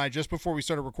Mashko and I, just before we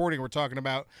started recording, were talking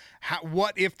about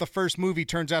what if the first movie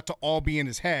turns out to all be in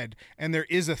his head, and there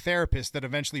is a therapist that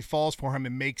eventually falls for him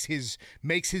and makes his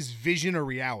vision a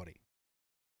reality.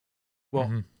 Well,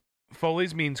 Mhm.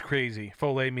 Foley's means crazy.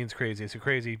 Folie means crazy. So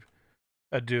crazy.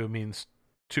 Ado means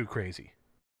too crazy.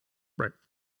 Right.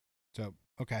 So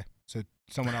okay, so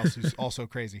someone else who's also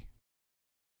crazy.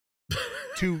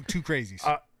 Two crazies.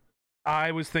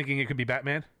 I was thinking it could be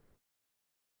Batman.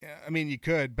 Yeah, I mean, you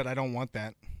could, but I don't want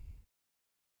that.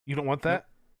 You don't want that?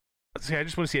 See, I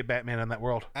just want to see a Batman in that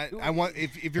world. I want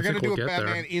if you're I gonna think do we'll a get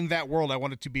Batman there. in that world, I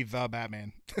want it to be the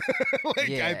Batman. Like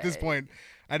at this Yeah. point,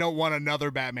 I don't want another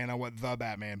Batman. I want the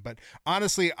Batman. But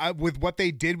honestly, with what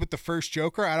they did with the first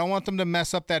Joker, I don't want them to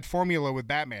mess up that formula with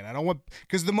Batman. I don't want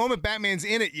because the moment Batman's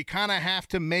in it, you kind of have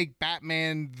to make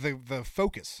Batman the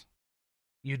focus.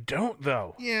 You don't,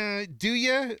 though. Yeah, do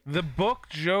you? The book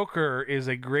Joker is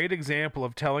a great example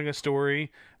of telling a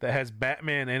story that has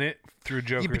Batman in it through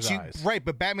Joker's eyes. Right,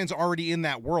 but Batman's already in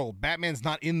that world. Batman's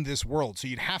not in this world, so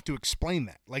you'd have to explain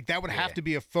that. Like that would have Yeah. to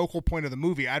be a focal point of the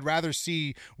movie. I'd rather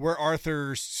see where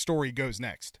Arthur's story goes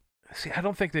next. See, I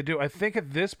don't think they do. I think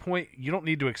at this point, you don't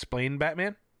need to explain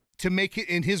Batman. To make it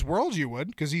in his world, you would,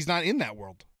 because he's not in that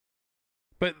world.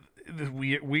 But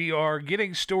we are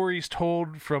getting stories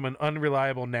told from an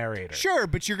unreliable narrator. Sure,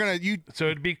 but So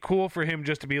it'd be cool for him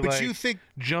just to be But like, you think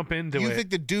jump into you it. think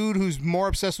the dude who's more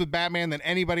obsessed with Batman than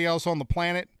anybody else on the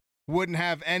planet wouldn't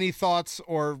have any thoughts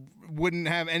or wouldn't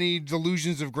have any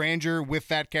delusions of grandeur with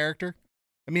that character?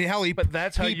 I mean, hell, But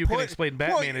that's how you can explain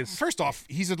Batman is first off,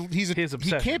 he's his he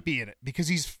obsession. can't be in it because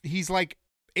he's like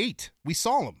 8. We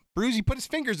saw him. Bruce, he put his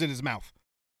fingers in his mouth.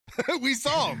 We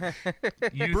saw him.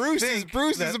 You Bruce think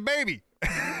is that- a baby.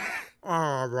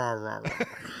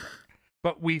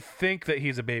 But we think that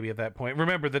he's a baby at that point.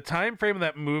 Remember, the time frame of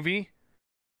that movie,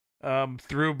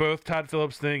 through both Todd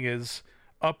Phillips' thing, is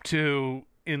up to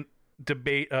in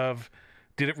debate of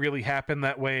did it really happen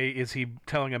that way? Is he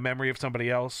telling a memory of somebody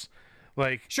else?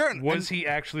 Like, Sure, was he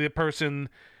actually the person?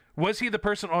 Was he the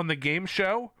person on the game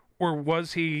show, or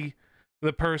was he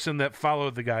the person that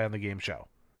followed the guy on the game show?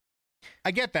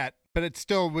 I get that. But it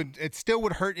still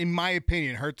would hurt, in my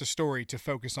opinion, hurt the story to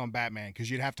focus on Batman, because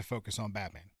you'd have to focus on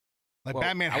Batman. Like, Well,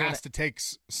 Batman I wanna- has to take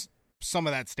some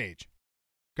of that stage.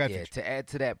 Go ahead, Yeah, Finch. to add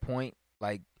to that point,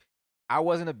 like I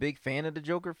wasn't a big fan of the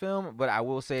Joker film, but I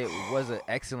will say it was an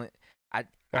excellent. I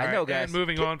All know, right, guys. and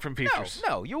moving on from features.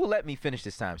 No, you will let me finish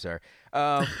this time, sir.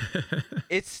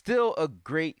 It's still a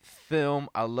great film.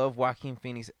 I love Joaquin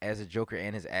Phoenix as a Joker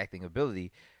and his acting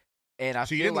ability. And I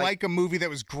So you feel didn't like a movie that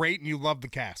was great and you loved the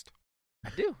cast. I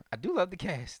do love the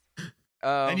cast.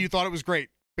 And you thought it was great,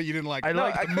 but you didn't like I it.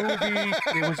 liked the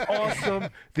movie. It was awesome.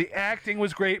 The acting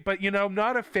was great, but I'm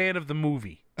not a fan of the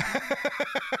movie.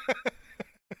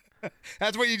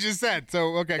 That's what you just said.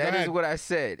 So, okay, go That ahead. is what I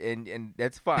said, and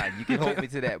that's fine. You can hold me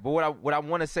to that. But what I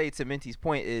want to say to Minty's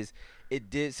point is,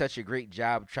 it did such a great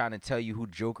job trying to tell you who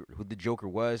the Joker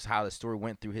was, how the story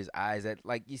went through his eyes. That,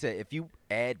 like you said, if you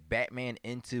add Batman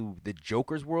into the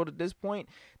Joker's world at this point,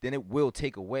 then it will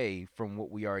take away from what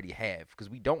we already have,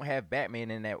 because we don't have Batman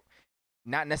in that,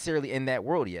 not necessarily in that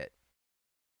world yet.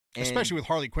 And, Especially with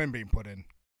Harley Quinn being put in.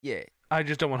 yeah. I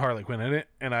just don't want Harley Quinn in it,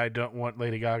 and I don't want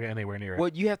Lady Gaga anywhere near it. Well,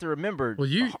 you have to remember,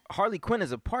 Harley Quinn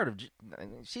is a part of.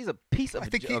 She's a piece of. I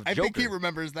think Joker. he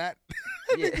remembers that.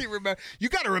 I think he remember. You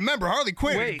got to remember, Harley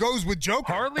Quinn Wait. goes with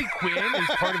Joker. Harley Quinn is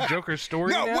part of Joker's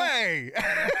story No now? way.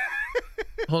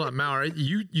 Hold on, Maurer.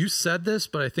 You said this,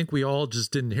 but I think we all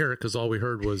just didn't hear it because all we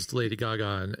heard was Lady Gaga.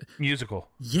 And Musical.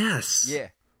 yes. Yeah.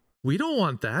 We don't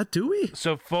want that, do we?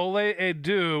 So folie à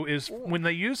deux is when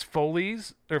they use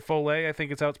Foley's, or Foley, I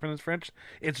think it's how it's pronounced French,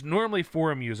 it's normally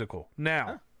for a musical.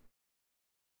 Now,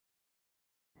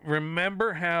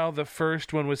 remember how the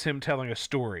first one was him telling a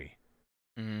story?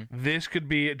 Mm-hmm. This could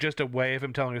be just a way of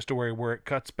him telling a story where it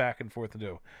cuts back and forth to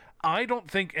do. I don't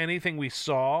think anything we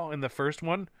saw in the first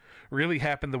one really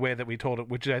happened the way that we told it,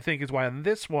 which I think is why in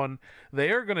this one they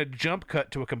are going to jump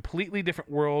cut to a completely different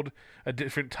world, a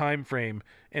different time frame,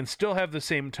 and still have the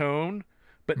same tone,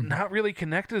 but not really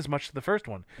connected as much to the first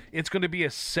one. It's going to be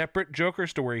a separate Joker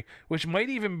story, which might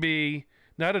even be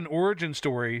not an origin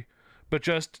story, but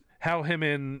just how him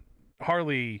and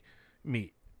Harley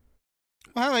meet.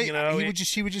 Well, You know,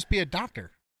 she would just be a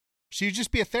doctor. She would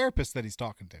just be a therapist that he's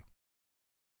talking to.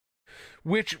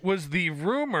 Which was the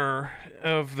rumor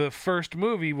of the first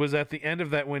movie, was at the end of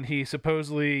that when he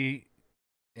supposedly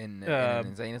In an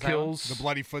insane asylum? kills The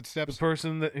bloody the footsteps.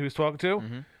 person that he was talking to,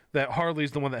 Mhm. that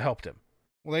Harley's the one that helped him.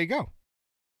 Well, there you go.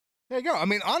 There you go. I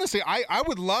mean, honestly, I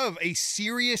would love a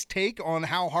serious take on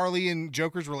how Harley and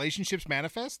Joker's relationships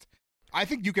manifest. I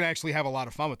think you can actually have a lot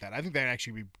of fun with that. I think that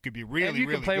actually could be really, and you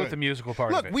really can play good. with the musical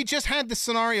part Look, of it. we just had this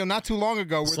scenario not too long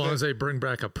ago. As where long as they bring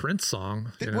back a Prince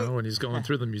song, when he's going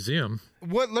through the museum.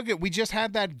 we just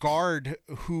had that guard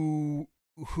who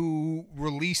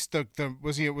released the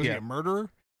was he a murderer,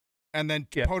 and then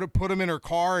put him in her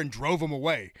car and drove him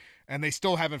away, and they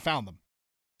still haven't found them.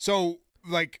 So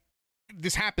like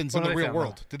this happens in the real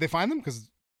world. Did they find them? Because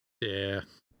Yeah.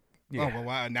 oh well,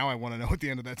 wow, now I want to know what the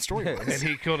end of that story was. And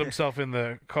he killed himself in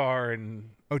the car.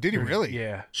 And Oh, did he really?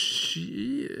 Yeah.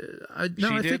 I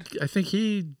did? think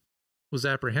he was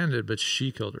apprehended, but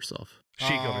she killed herself. She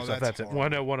killed herself. That's it.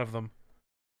 One of them.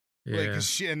 Yeah.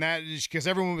 Because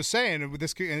everyone was saying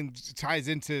this, and it ties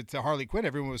into Harley Quinn.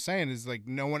 Everyone was saying is like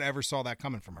no one ever saw that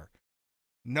coming from her.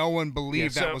 No one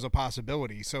believed that was a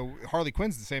possibility. So Harley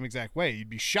Quinn's the same exact way. You'd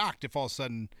be shocked if all of a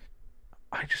sudden.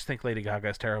 I just think Lady Gaga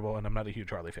is terrible, and I'm not a huge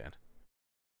Harley fan.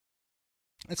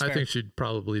 That's I fair. think she'd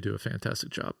probably do a fantastic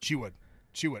job. She would.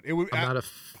 It would. I'm not a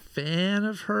fan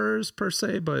of hers per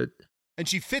se, but and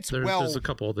she fits there's a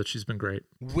couple that she's been great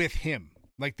with him.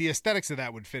 Like the aesthetics of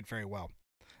that would fit very well.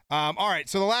 All right,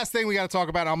 so the last thing we got to talk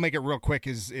about, I'll make it real quick,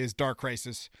 is Dark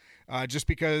Crisis, just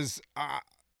because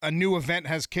a new event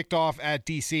has kicked off at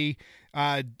DC.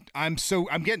 I'm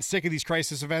getting sick of these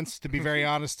Crisis events, to be very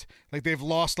honest. Like they've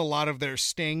lost a lot of their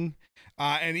sting.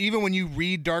 And even when you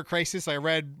read Dark Crisis, I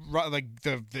read like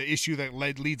the issue that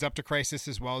leads up to Crisis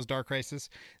as well as Dark Crisis.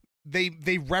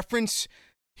 They reference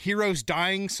heroes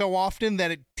dying so often that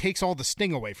it takes all the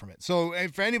sting away from it. So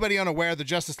for anybody unaware, the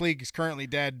Justice League is currently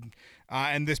dead,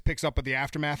 and this picks up with the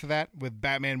aftermath of that, with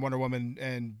Batman, Wonder Woman,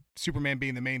 and Superman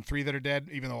being the main three that are dead,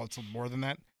 even though it's more than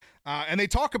that. And they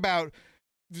talk about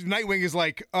Nightwing is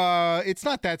like, it's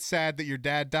not that sad that your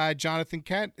dad died, Jonathan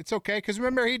Kent. It's okay, because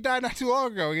remember, he died not too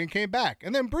long ago and came back.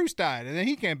 And then Bruce died, and then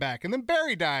he came back. And then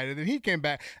Barry died, and then he came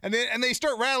back. And they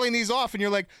start rattling these off, and you're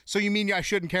like, so you mean I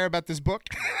shouldn't care about this book?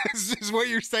 Is this what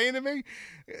you're saying to me?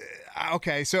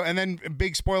 Okay, so, and then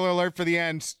big spoiler alert for the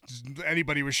end.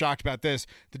 Anybody was shocked about this.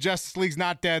 The Justice League's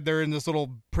not dead. They're in this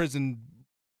little prison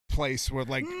place where,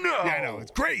 like, No! Yeah, I know,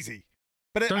 it's crazy.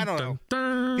 But Dun, I don't dun, know.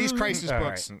 dun. These crisis All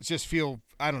books just feel.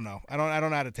 I don't know. I don't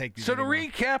know how to take these. So to anymore.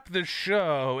 recap the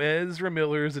show, Ezra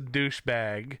Miller is a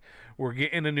douchebag. We're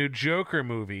getting a new Joker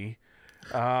movie.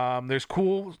 There's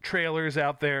cool trailers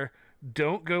out there.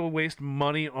 Don't go waste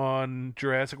money on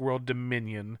Jurassic World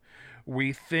Dominion.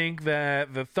 We think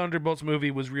that the Thunderbolts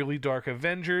movie was really Dark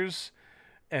Avengers,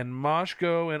 and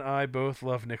Moshko and I both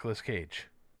love Nicolas Cage.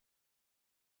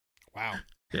 Wow.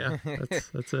 Yeah,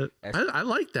 that's it. That's- I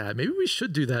like that. Maybe we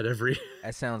should do that every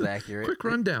That sounds accurate. quick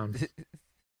rundown.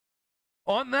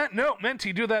 On that note,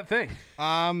 Menti, do that thing.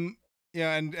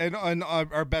 Yeah, and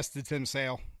our best to Tim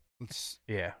Sale. Let's.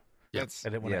 Yeah, That's. I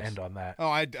didn't want Yes. to end on that. Oh,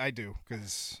 I do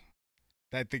because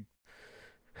I think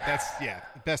that's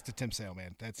best to Tim Sale,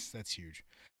 man. That's huge.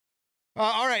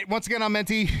 All right, once again, I'm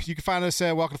Menti. You can find us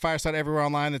Welcome to Fireside everywhere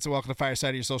online. That's a Welcome to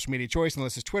Fireside of your social media choice,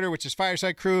 unless it's Twitter, which is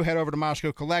Fireside Crew. Head over to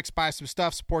Moshko Collects, buy some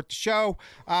stuff, support the show,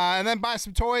 and then buy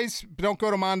some toys. But don't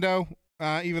go to Mondo.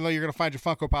 Even though you're going to find your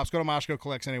Funko Pops, go to Moshko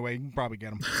Collects anyway. You can probably get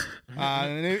them.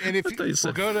 And if I thought you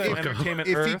said Go to Funko. Entertainment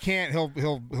if Earth. he can't,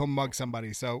 he'll mug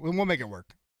somebody. So we'll make it work.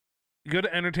 Go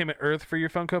to Entertainment Earth for your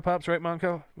Funko Pops, right,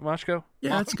 Moshko?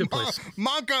 Yeah, that's a good place.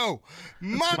 Monko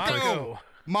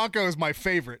is my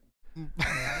favorite.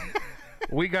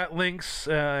 We got links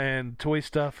and toy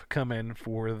stuff coming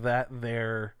for that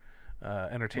there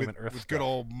Entertainment Earth with stuff. good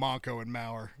old Monko and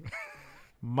Maurer.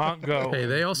 Mongo. Hey,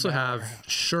 they also have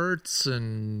shirts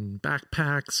and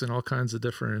backpacks and all kinds of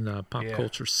different pop Yeah.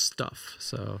 culture stuff.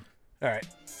 So, All right.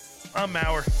 I'm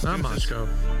Maurer. I'm Deuces. Moshko.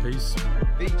 Peace.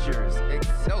 Features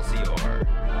Excelsior.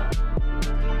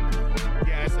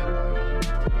 Yeah, I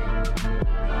said.